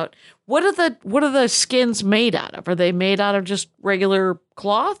going out. What are the skins made out of? Are they made out of just regular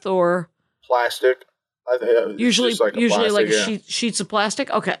cloth or plastic? Usually plastic, sheets of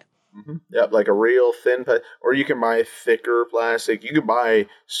plastic. Okay. Mm-hmm. Yep, like a real thin, or you can buy thicker plastic. You can buy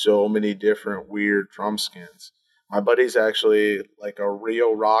so many different weird drum skins. My buddy's actually like a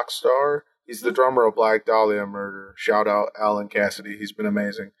real rock star. He's the drummer of Black Dahlia Murder. Shout out Alan Cassidy. He's been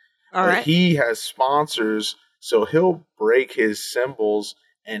amazing. All But right. he has sponsors, so he'll break his cymbals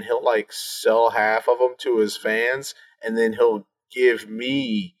and he'll like sell half of them to his fans, and then he'll give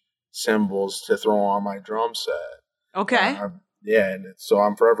me cymbals to throw on my drum set. Okay. Yeah, and so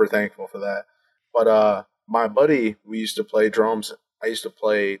I'm forever thankful for that. But my buddy, we used to play drums. I used to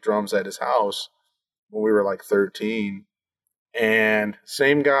play drums at his house when we were like 13. And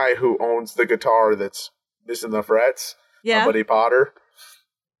same guy who owns the guitar that's missing the frets, my buddy Potter.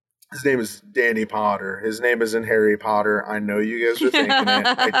 His name is Danny Potter. His name isn't Harry Potter. I know you guys are thinking it.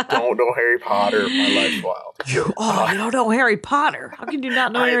 I don't know Harry Potter. My life's wild. You don't know Harry Potter. How can you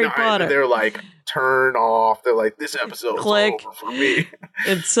not know Harry Potter? They're like, turn off. They're like, this episode's over for me.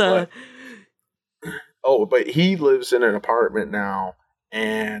 It's but he lives in an apartment now,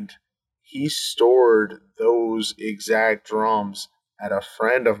 and he stored those exact drums at a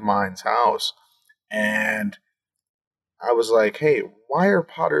friend of mine's house. And I was like, hey, why are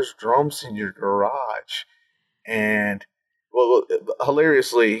Potter's drums in your garage? And, well,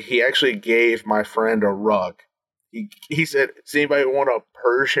 hilariously, he actually gave my friend a rug. He said, does anybody want a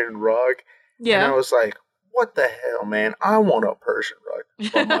Persian rug? Yeah. And I was like, what the hell, man? I want a Persian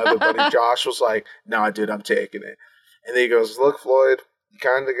rug. But my other buddy Josh was like, nah, dude, I'm taking it. And then he goes, look, Floyd, you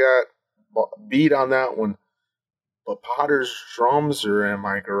kind of got beat on that one. But Potter's drums are in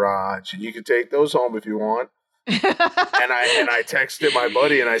my garage, and you can take those home if you want. and I texted my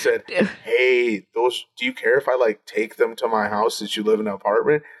buddy and I said, hey, those, do you care if I like take them to my house since you live in an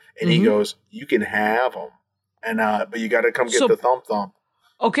apartment? And he goes, you can have them. And but you got to come get the thump.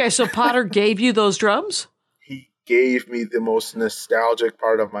 Okay, so Potter gave you those drums? He gave me the most nostalgic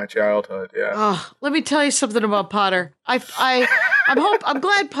part of my childhood. Yeah. Let me tell you something about Potter. I'm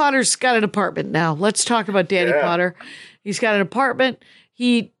glad Potter's got an apartment now. Let's talk about Danny Potter. He's got an apartment.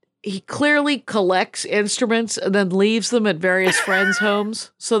 He clearly collects instruments and then leaves them at various friends'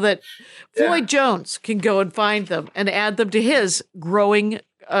 homes so that Floyd Jones can go and find them and add them to his growing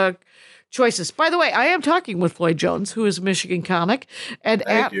choices. By the way, I am talking with Floyd Jones, who is a Michigan comic, and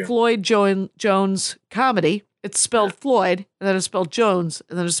Thank you. Floyd Jones Comedy. It's spelled Floyd, and then it's spelled Jones,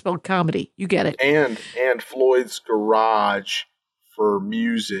 and then it's spelled comedy. You get it. And Floyd's Garage for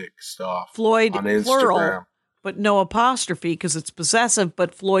music stuff. Floyd on Instagram. plural, but no apostrophe because it's possessive,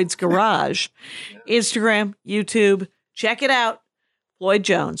 but Floyd's Garage. Instagram, YouTube, check it out. Floyd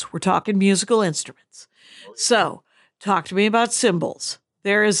Jones. We're talking musical instruments. So, talk to me about cymbals.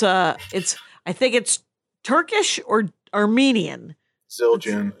 There is I think it's Turkish or Armenian.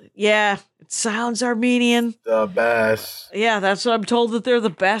 Zildjian. Yeah, it sounds Armenian. The best. Yeah, that's what I'm told, that they're the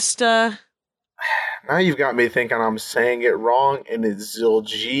best. Now you've got me thinking I'm saying it wrong, and it's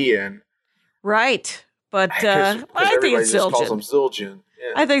Zildjian. Right. But I think it's just calls them Zildjian. Zildjian.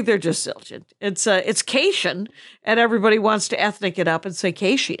 Yeah. I think they're just Zildjian. It's Cation, and everybody wants to ethnic it up and say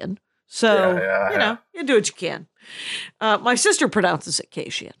Cation. So, you do what you can. My sister pronounces it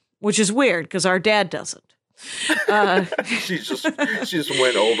Cation, which is weird because our dad doesn't. She just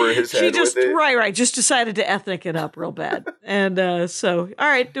went over his head with it. Right. Just decided to ethnic it up real bad. And so, all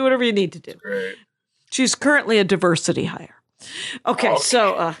right, do whatever you need to do. Great. She's currently a diversity hire. Okay.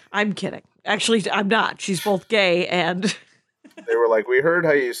 So I'm kidding. Actually, I'm not. She's both gay and... They were like, we heard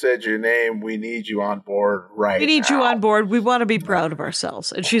how you said your name. We need you on board right now. We need you on board. We want to be proud of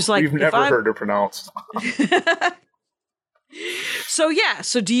ourselves. And she's like... We've never heard her pronounced. So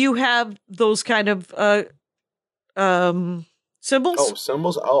do you have those kind of cymbals? Oh,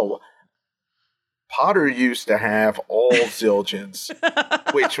 cymbals? Oh. Potter used to have all Zildjians,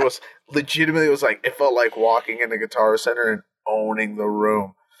 which was legitimately, it felt like walking in the Guitar Center and owning the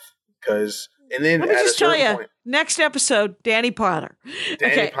room. And then let me at just a certain tell you, point, next episode, Danny Potter.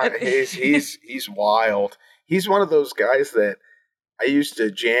 Potter, he's wild. He's one of those guys that I used to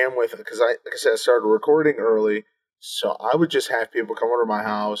jam with because like I said, I started recording early, so I would just have people come over to my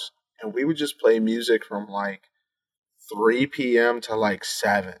house and we would just play music from like 3 p.m. to like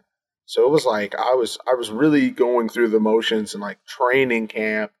 7. So it was like I was really going through the motions and like training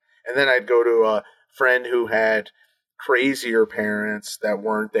camp, and then I'd go to a friend who had crazier parents that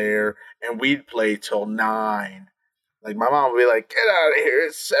weren't there, and we'd play till 9. Like my mom would be like, "Get out of here!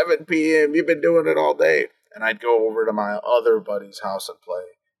 It's 7 p.m. You've been doing it all day." And I'd go over to my other buddy's house and play,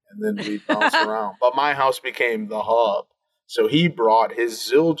 and then we'd bounce around. But my house became the hub, so he brought his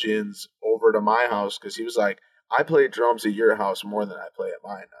Zildjians over to my house because he was like, "I play drums at your house more than I play at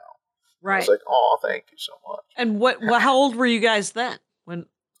mine now." Right. I was like, "Oh, thank you so much." And how old were you guys then? When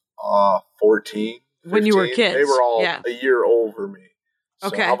 14. 15. When you were kids. They were all a year over me. So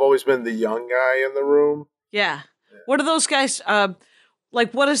okay. I've always been the young guy in the room. Yeah. What are those guys?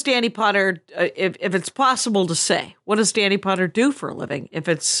 Like, what does Danny Potter, if it's possible to say, what does Danny Potter do for a living? If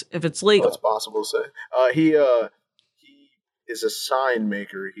it's legal, it's possible to say. He is a sign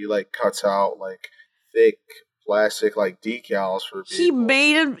maker. He like cuts out like thick plastic like decals for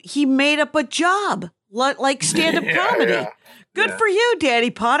people. He made up a job like stand-up comedy. Yeah. Good for you, Danny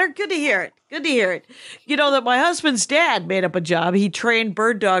Potter. Good to hear it. Good to hear it. You know that my husband's dad made up a job. He trained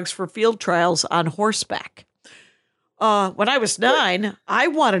bird dogs for field trials on horseback. When I was 9, I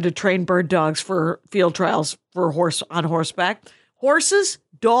wanted to train bird dogs for field trials on horseback. Horses,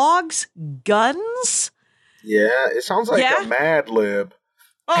 dogs, guns. Yeah, it sounds like a Mad Lib.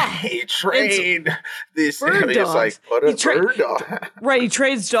 Oh, he trained this bird dogs. Like, put a bird dog. Right, he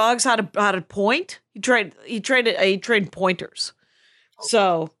trains dogs how to point. He trained pointers. Okay.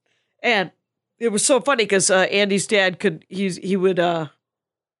 So, and it was so funny because Andy's dad he would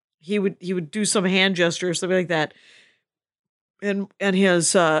do some hand gestures, something like that. And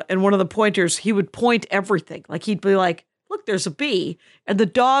one of the pointers, he would point everything. Like he'd be like, "Look, there's a bee," and the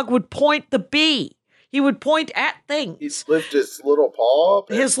dog would point the bee. He would point at things. He'd lift his little paw up.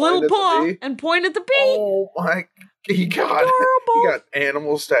 And point at the bee. Oh my! He got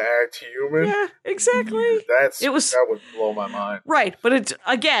animals to act human. Yeah, exactly. That would blow my mind. Right, but it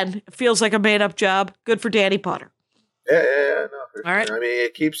feels like a made up job. Good for Danny Potter. Yeah, no. For All right. I mean,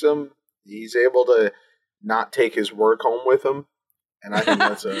 it keeps him. He's able to not take his work home with him, and I think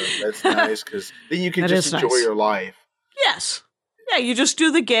that's nice because then you can just enjoy your life. Yes. Yeah, you just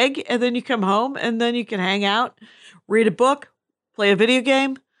do the gig, and then you come home, and then you can hang out, read a book, play a video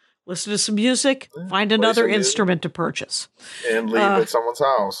game, listen to some music, find another instrument to purchase. And leave it at someone's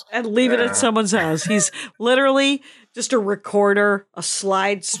house. It at someone's house. He's literally just a recorder, a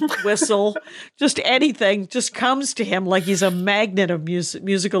slide whistle, just anything just comes to him like he's a magnet of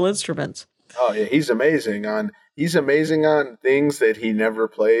musical instruments. Oh, yeah, he's amazing on things that he never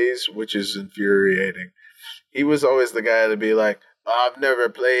plays, which is infuriating. He was always the guy to be like, I've never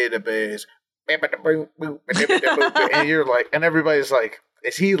played a bass. And you're like, and everybody's like,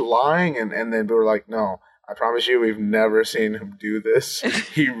 is he lying? And then we're like, no, I promise you, we've never seen him do this.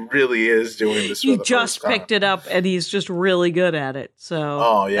 He really is doing this. He just picked it up, and he's just really good at it. So,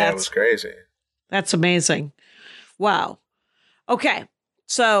 oh yeah, it was crazy. That's amazing. Wow. Okay,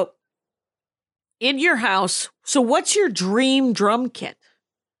 so in your house, so what's your dream drum kit?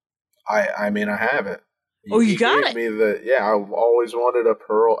 I mean, I have it. You got it? I've always wanted a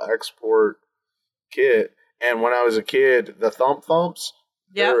Pearl Export kit. And when I was a kid, the thumps,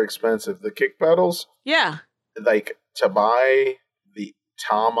 they're expensive. The kick pedals, like to buy the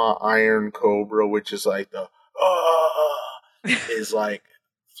Tama Iron Cobra, which is like is like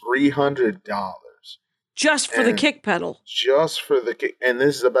 $300 just for the kick pedal. Just for the kick, and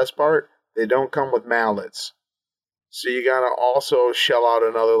this is the best part: they don't come with mallets, so you gotta also shell out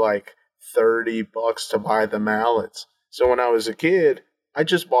another like $30 to buy the mallets. So when I was a kid, I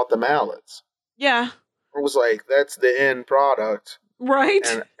just bought the mallets. Yeah. It was like, that's the end product. Right.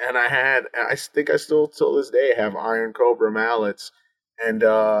 And I think I still, till this day, have Iron Cobra mallets. And,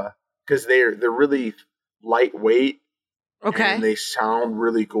 cause they're really lightweight. Okay. And they sound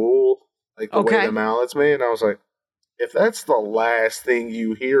really cool. Like the way the mallets made. And I was like, if that's the last thing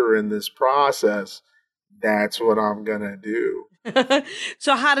you hear in this process, that's what I'm gonna do.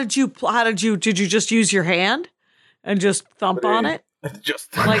 So did you just use your hand and just thump on it?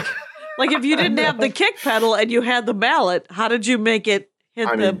 Just like if you didn't have the kick pedal and you had the mallet, how did you make it hit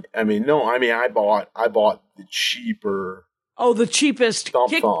the? I bought the cheaper. Oh, the cheapest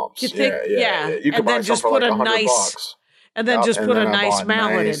thumps. Yeah. You can buy some for like $100. And then just put a nice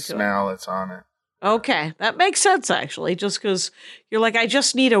mallet into it. Mallets on it. Okay, that makes sense actually. Just because you're like, I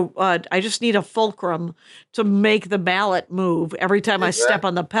just need a fulcrum to make the mallet move every time I step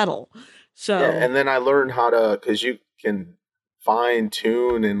on the pedal. So and then I learned how to, because you can fine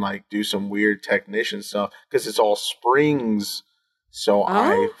tune and like do some weird technician stuff because it's all springs. So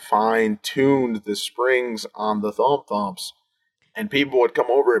I fine tuned the springs on the thumps, and people would come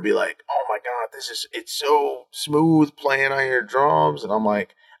over and be like, "Oh my god, it's so smooth playing on your drums," and I'm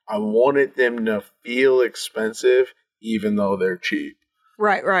like, I wanted them to feel expensive, even though they're cheap.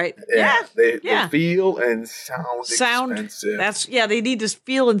 Right. They feel and sound expensive. They need to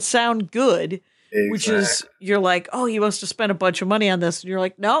feel and sound good. Exactly. Which is, you're like, oh, you must have spent a bunch of money on this. And you're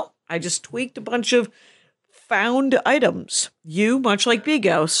like, no, I just tweaked a bunch of found items. You, much like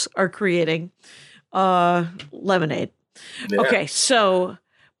Bigos, are creating lemonade. Yeah. Okay,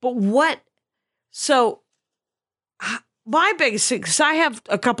 my biggest thing, because I have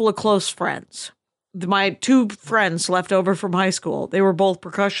a couple of close friends. My 2 friends left over from high school. They were both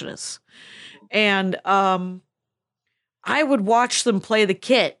percussionists. And I would watch them play the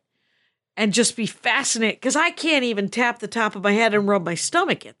kit and just be fascinated because I can't even tap the top of my head and rub my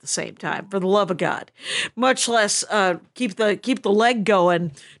stomach at the same time, for the love of God, much less keep the leg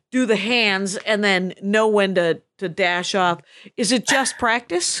going, do the hands, and then know when to dash off. Is it just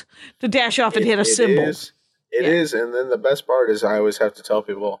practice to dash off and hit a cymbal? It is. And then the best part is I always have to tell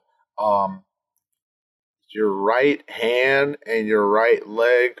people, your right hand and your right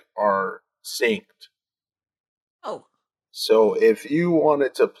leg are synced. Oh. So if you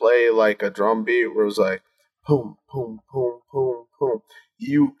wanted to play like a drum beat where it was like, boom, boom, boom, boom, boom,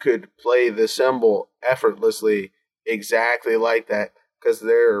 you could play the cymbal effortlessly exactly like that because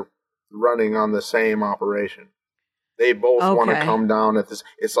they're running on the same operation. They both want to come down at this.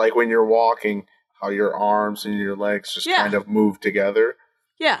 It's like when you're walking, how your arms and your legs just kind of move together.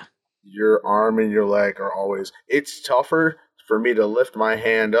 Yeah. Your arm and your leg are always... It's tougher for me to lift my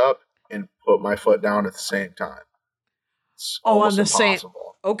hand up and put my foot down at the same time. It's almost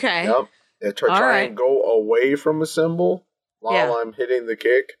impossible. Okay. Yep. Try and go away from a cymbal while I'm hitting the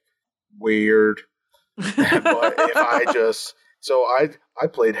kick. Weird. But if I just... So I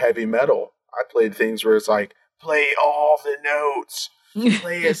played heavy metal. I played things where it's like, play all the notes.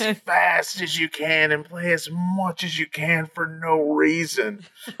 Play as fast as you can and play as much as you can for no reason.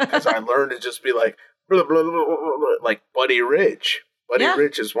 Because I learned to just be like, blah, blah, blah, blah, blah, like Buddy Rich. Buddy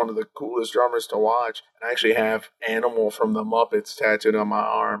Rich is one of the coolest drummers to watch. And I actually have Animal from the Muppets tattooed on my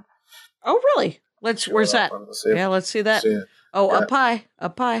arm. Oh, really? Where's that? Yeah, let's see that. Up high.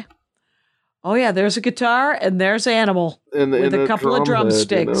 Oh, yeah, there's a guitar and there's Animal with a couple of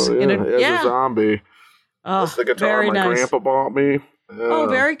drumsticks. As a zombie. Oh, that's the guitar my grandpa bought me. Oh,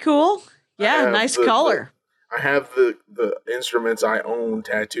 very cool. Yeah, nice color. I have the instruments I own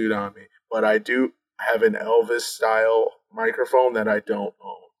tattooed on me, but I do have an Elvis-style microphone that I don't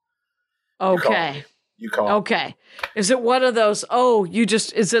own. Okay. You call it. Okay. Is it one of those,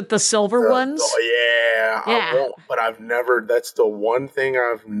 is it the silver ones? Yeah. I won't, but that's the one thing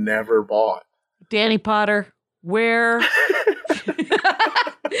I've never bought. Danny Potter, where...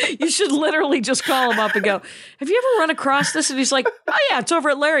 You should literally just call him up and go, have you ever run across this? And he's like, oh, yeah, it's over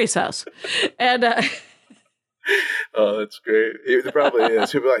at Larry's house. And oh, that's great. It probably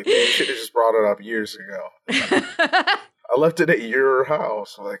is. He'll be like, you should have just brought it up years ago. I left it at your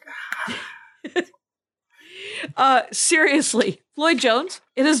house. I'm like, seriously, Floyd Jones,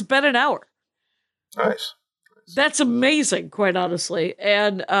 it has been an hour. Nice. That's amazing, quite honestly.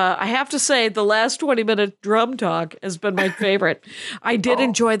 And I have to say, the last 20-minute drum talk has been my favorite. I did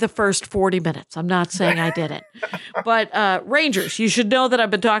enjoy the first 40 minutes. I'm not saying I didn't. But Rangers, you should know that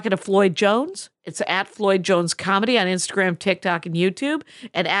I've been talking to Floyd Jones. It's at Floyd Jones Comedy on Instagram, TikTok, and YouTube.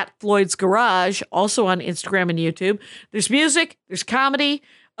 And at Floyd's Garage, also on Instagram and YouTube. There's music. There's comedy.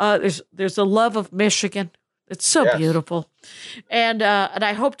 There's a love of Michigan. It's so beautiful. And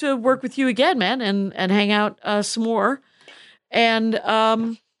I hope to work with you again, man, and hang out some more. And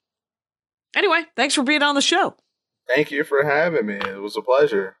anyway, thanks for being on the show. Thank you for having me. It was a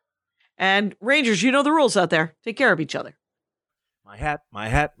pleasure. And Rangers, you know the rules out there. Take care of each other. My hat, my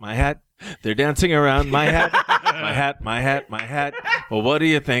hat, my hat. They're dancing around my hat. My hat, my hat, my hat. Well, what do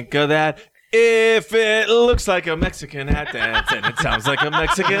you think of that? If it looks like a Mexican hat dance and it sounds like a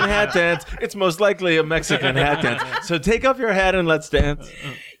Mexican hat dance, it's most likely a Mexican hat dance. So take off your hat and let's dance.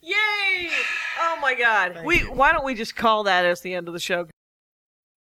 Yay! Oh my God. Why don't we just call that as the end of the show?